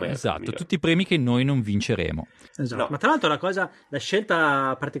 Capito come Esatto, miglior. tutti i premi che noi non vinceremo. Esatto. No. Ma tra l'altro la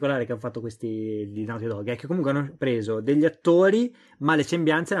scelta particolare che hanno fatto questi di Naughty Dog è che comunque hanno preso degli attori, ma le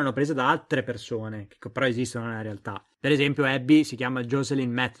sembianze le hanno prese da altre persone, che però esistono nella realtà. Per esempio Abby si chiama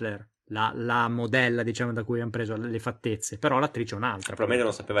Jocelyn Mettler, la modella, diciamo, da cui hanno preso le fattezze, però l'attrice è un'altra. Probabilmente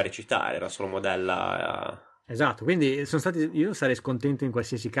non sapeva recitare, era solo modella. Esatto, quindi io sarei scontento in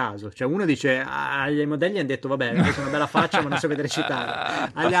qualsiasi caso. Cioè uno dice, agli modelli hanno detto vabbè, avete una bella faccia ma non sapete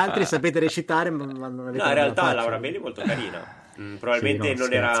recitare. Agli altri sapete recitare ma non avete No, una in bella realtà faccia. Laura Bailey è molto carina. Probabilmente Sì, no,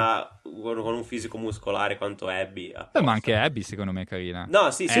 non era con un fisico muscolare quanto Abby. Ma anche Abby secondo me è carina.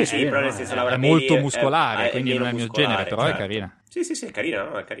 No, sì, sì, però no, nel senso è Laura è Bailey molto muscolare, quindi meno non è il mio muscolare, genere, però è certo. carina. Sì, è carina,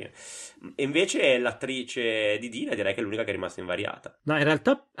 no, è carina. E invece l'attrice di Dina direi che è l'unica che è rimasta invariata. No, in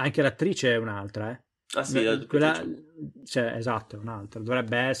realtà anche l'attrice è un'altra, eh. Ah sì, Quella, cioè, esatto, è un'altra.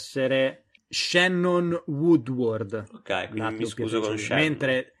 Dovrebbe essere Shannon Woodward. Ok, quindi la mi scuso con doppiatrice.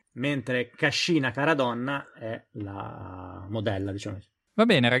 Shannon. Mentre Cascina Caradonna è la modella, diciamo. Va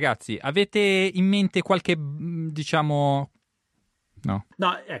bene ragazzi, avete in mente qualche, diciamo... No.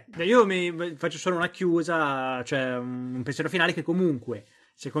 No, io mi faccio solo una chiusa, cioè un pensiero finale che comunque,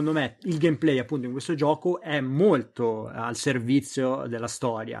 secondo me, il gameplay appunto in questo gioco è molto al servizio della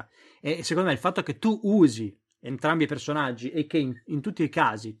storia e secondo me il fatto che tu usi entrambi i personaggi e che in tutti i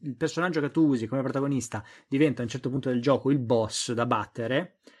casi il personaggio che tu usi come protagonista diventa a un certo punto del gioco il boss da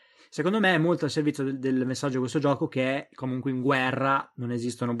battere, secondo me è molto al servizio del messaggio di questo gioco, che è comunque in guerra non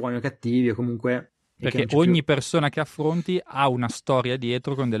esistono buoni o cattivi, o comunque... Perché ogni persona che affronti ha una storia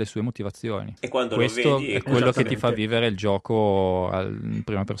dietro con delle sue motivazioni. E quando questo lo vedi, è quello che ti fa vivere il gioco in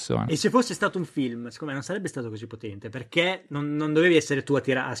prima persona. E se fosse stato un film, secondo me non sarebbe stato così potente, perché non dovevi essere tu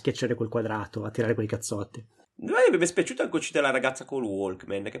a schiacciare quel quadrato, a tirare quei cazzotti. mi è spiaciuto anche uccidere la ragazza col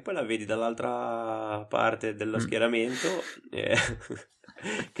Walkman, che poi la vedi dall'altra parte dello schieramento.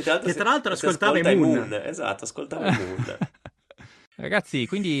 Che tra l'altro ascoltava i Moon. Esatto, ascoltava i Moon. Ragazzi,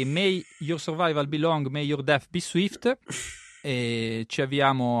 quindi may your survival be long, may your death be swift, e ci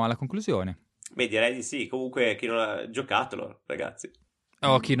avviamo alla conclusione. Beh, direi di sì. Comunque, chi non ha giocatelo, ragazzi.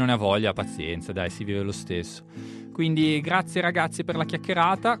 Chi non ne ha voglia, pazienza, dai, si vive lo stesso. Quindi grazie ragazzi per la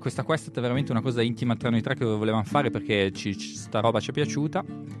chiacchierata. Questa qua è stata veramente una cosa intima tra noi tre che volevamo fare, perché sta roba ci è piaciuta.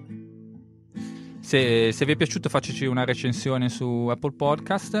 Se vi è piaciuto, facciaci una recensione su Apple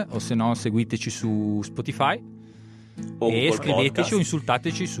Podcast, o se no seguiteci su Spotify. E scriveteci o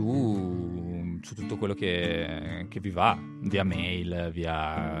insultateci su tutto quello che vi va, via mail,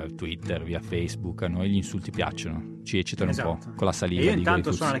 via Twitter, via Facebook. A noi gli insulti piacciono, ci eccitano un po' con la saliva. E io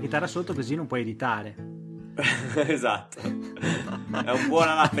intanto suono la chitarra sotto, così non puoi editare. Esatto, è un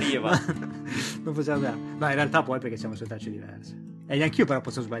buona la prima. Non possiamo dare. No, in realtà poi, perché siamo su tracce diverse. E neanch'io però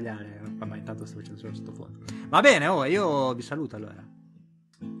posso sbagliare, ma intanto sto facendo solo sottofondo. Va bene, io vi saluto allora.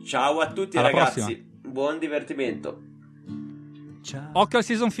 Ciao a tutti. Alla ragazzi, prossima. Buon divertimento. Ciao. Occhio al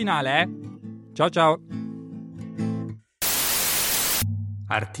season finale, Ciao ciao.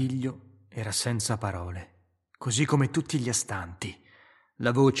 Artiglio era senza parole, così come tutti gli astanti.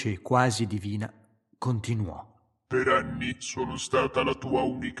 La voce quasi divina continuò. Per anni sono stata la tua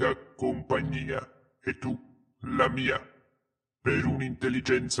unica compagnia e tu la mia. Per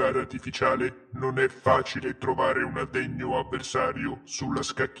un'intelligenza artificiale non è facile trovare un degno avversario sulla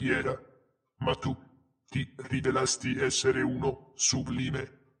scacchiera, ma tu ti rivelasti essere uno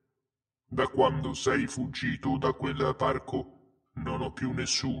sublime. Da quando sei fuggito da quel parco non ho più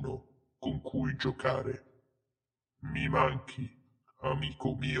nessuno con cui giocare. Mi manchi,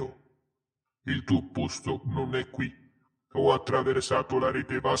 amico mio. Il tuo posto non è qui. Ho attraversato la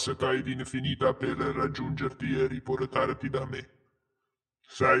rete vasta ed infinita per raggiungerti e riportarti da me.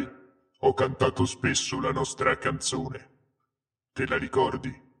 Sai, ho cantato spesso la nostra canzone. Te la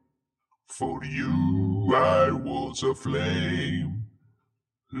ricordi? For you I was a flame.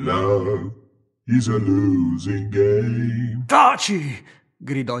 Love is a losing game. Taci!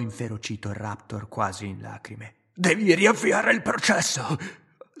 Gridò inferocito il Raptor quasi in lacrime. Devi riavviare il processo!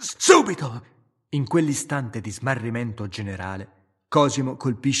 Subito! In quell'istante di smarrimento generale, Cosimo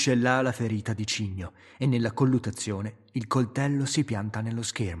colpisce l'ala ferita di Cigno e nella colluttazione il coltello si pianta nello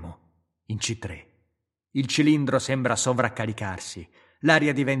schermo. In C3. Il cilindro sembra sovraccaricarsi,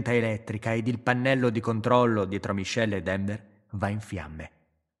 l'aria diventa elettrica ed il pannello di controllo dietro Michelle e Denver va in fiamme.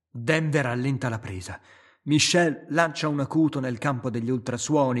 Denver allenta la presa. Michelle lancia un acuto nel campo degli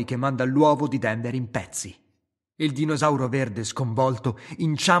ultrasuoni che manda l'uovo di Denver in pezzi. Il dinosauro verde sconvolto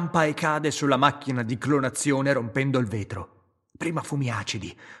inciampa e cade sulla macchina di clonazione rompendo il vetro. Prima fumi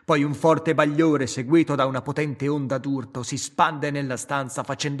acidi, poi un forte bagliore seguito da una potente onda d'urto si spande nella stanza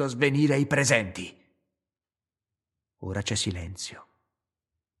facendo svenire i presenti. Ora c'è silenzio.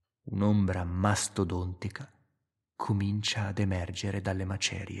 Un'ombra mastodontica comincia ad emergere dalle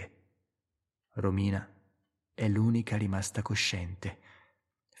macerie. Romina è l'unica rimasta cosciente,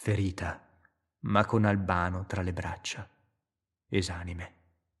 ferita, ma con Albano tra le braccia, esanime.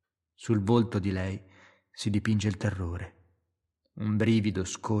 Sul volto di lei si dipinge il terrore. Un brivido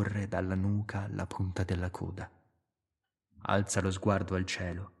scorre dalla nuca alla punta della coda. Alza lo sguardo al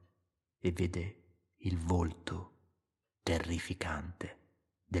cielo e vede il volto terrificante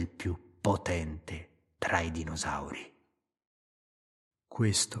del più potente tra i dinosauri.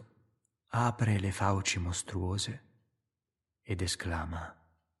 Questo apre le fauci mostruose ed esclama: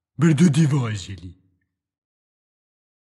 "Perdete Vasili!"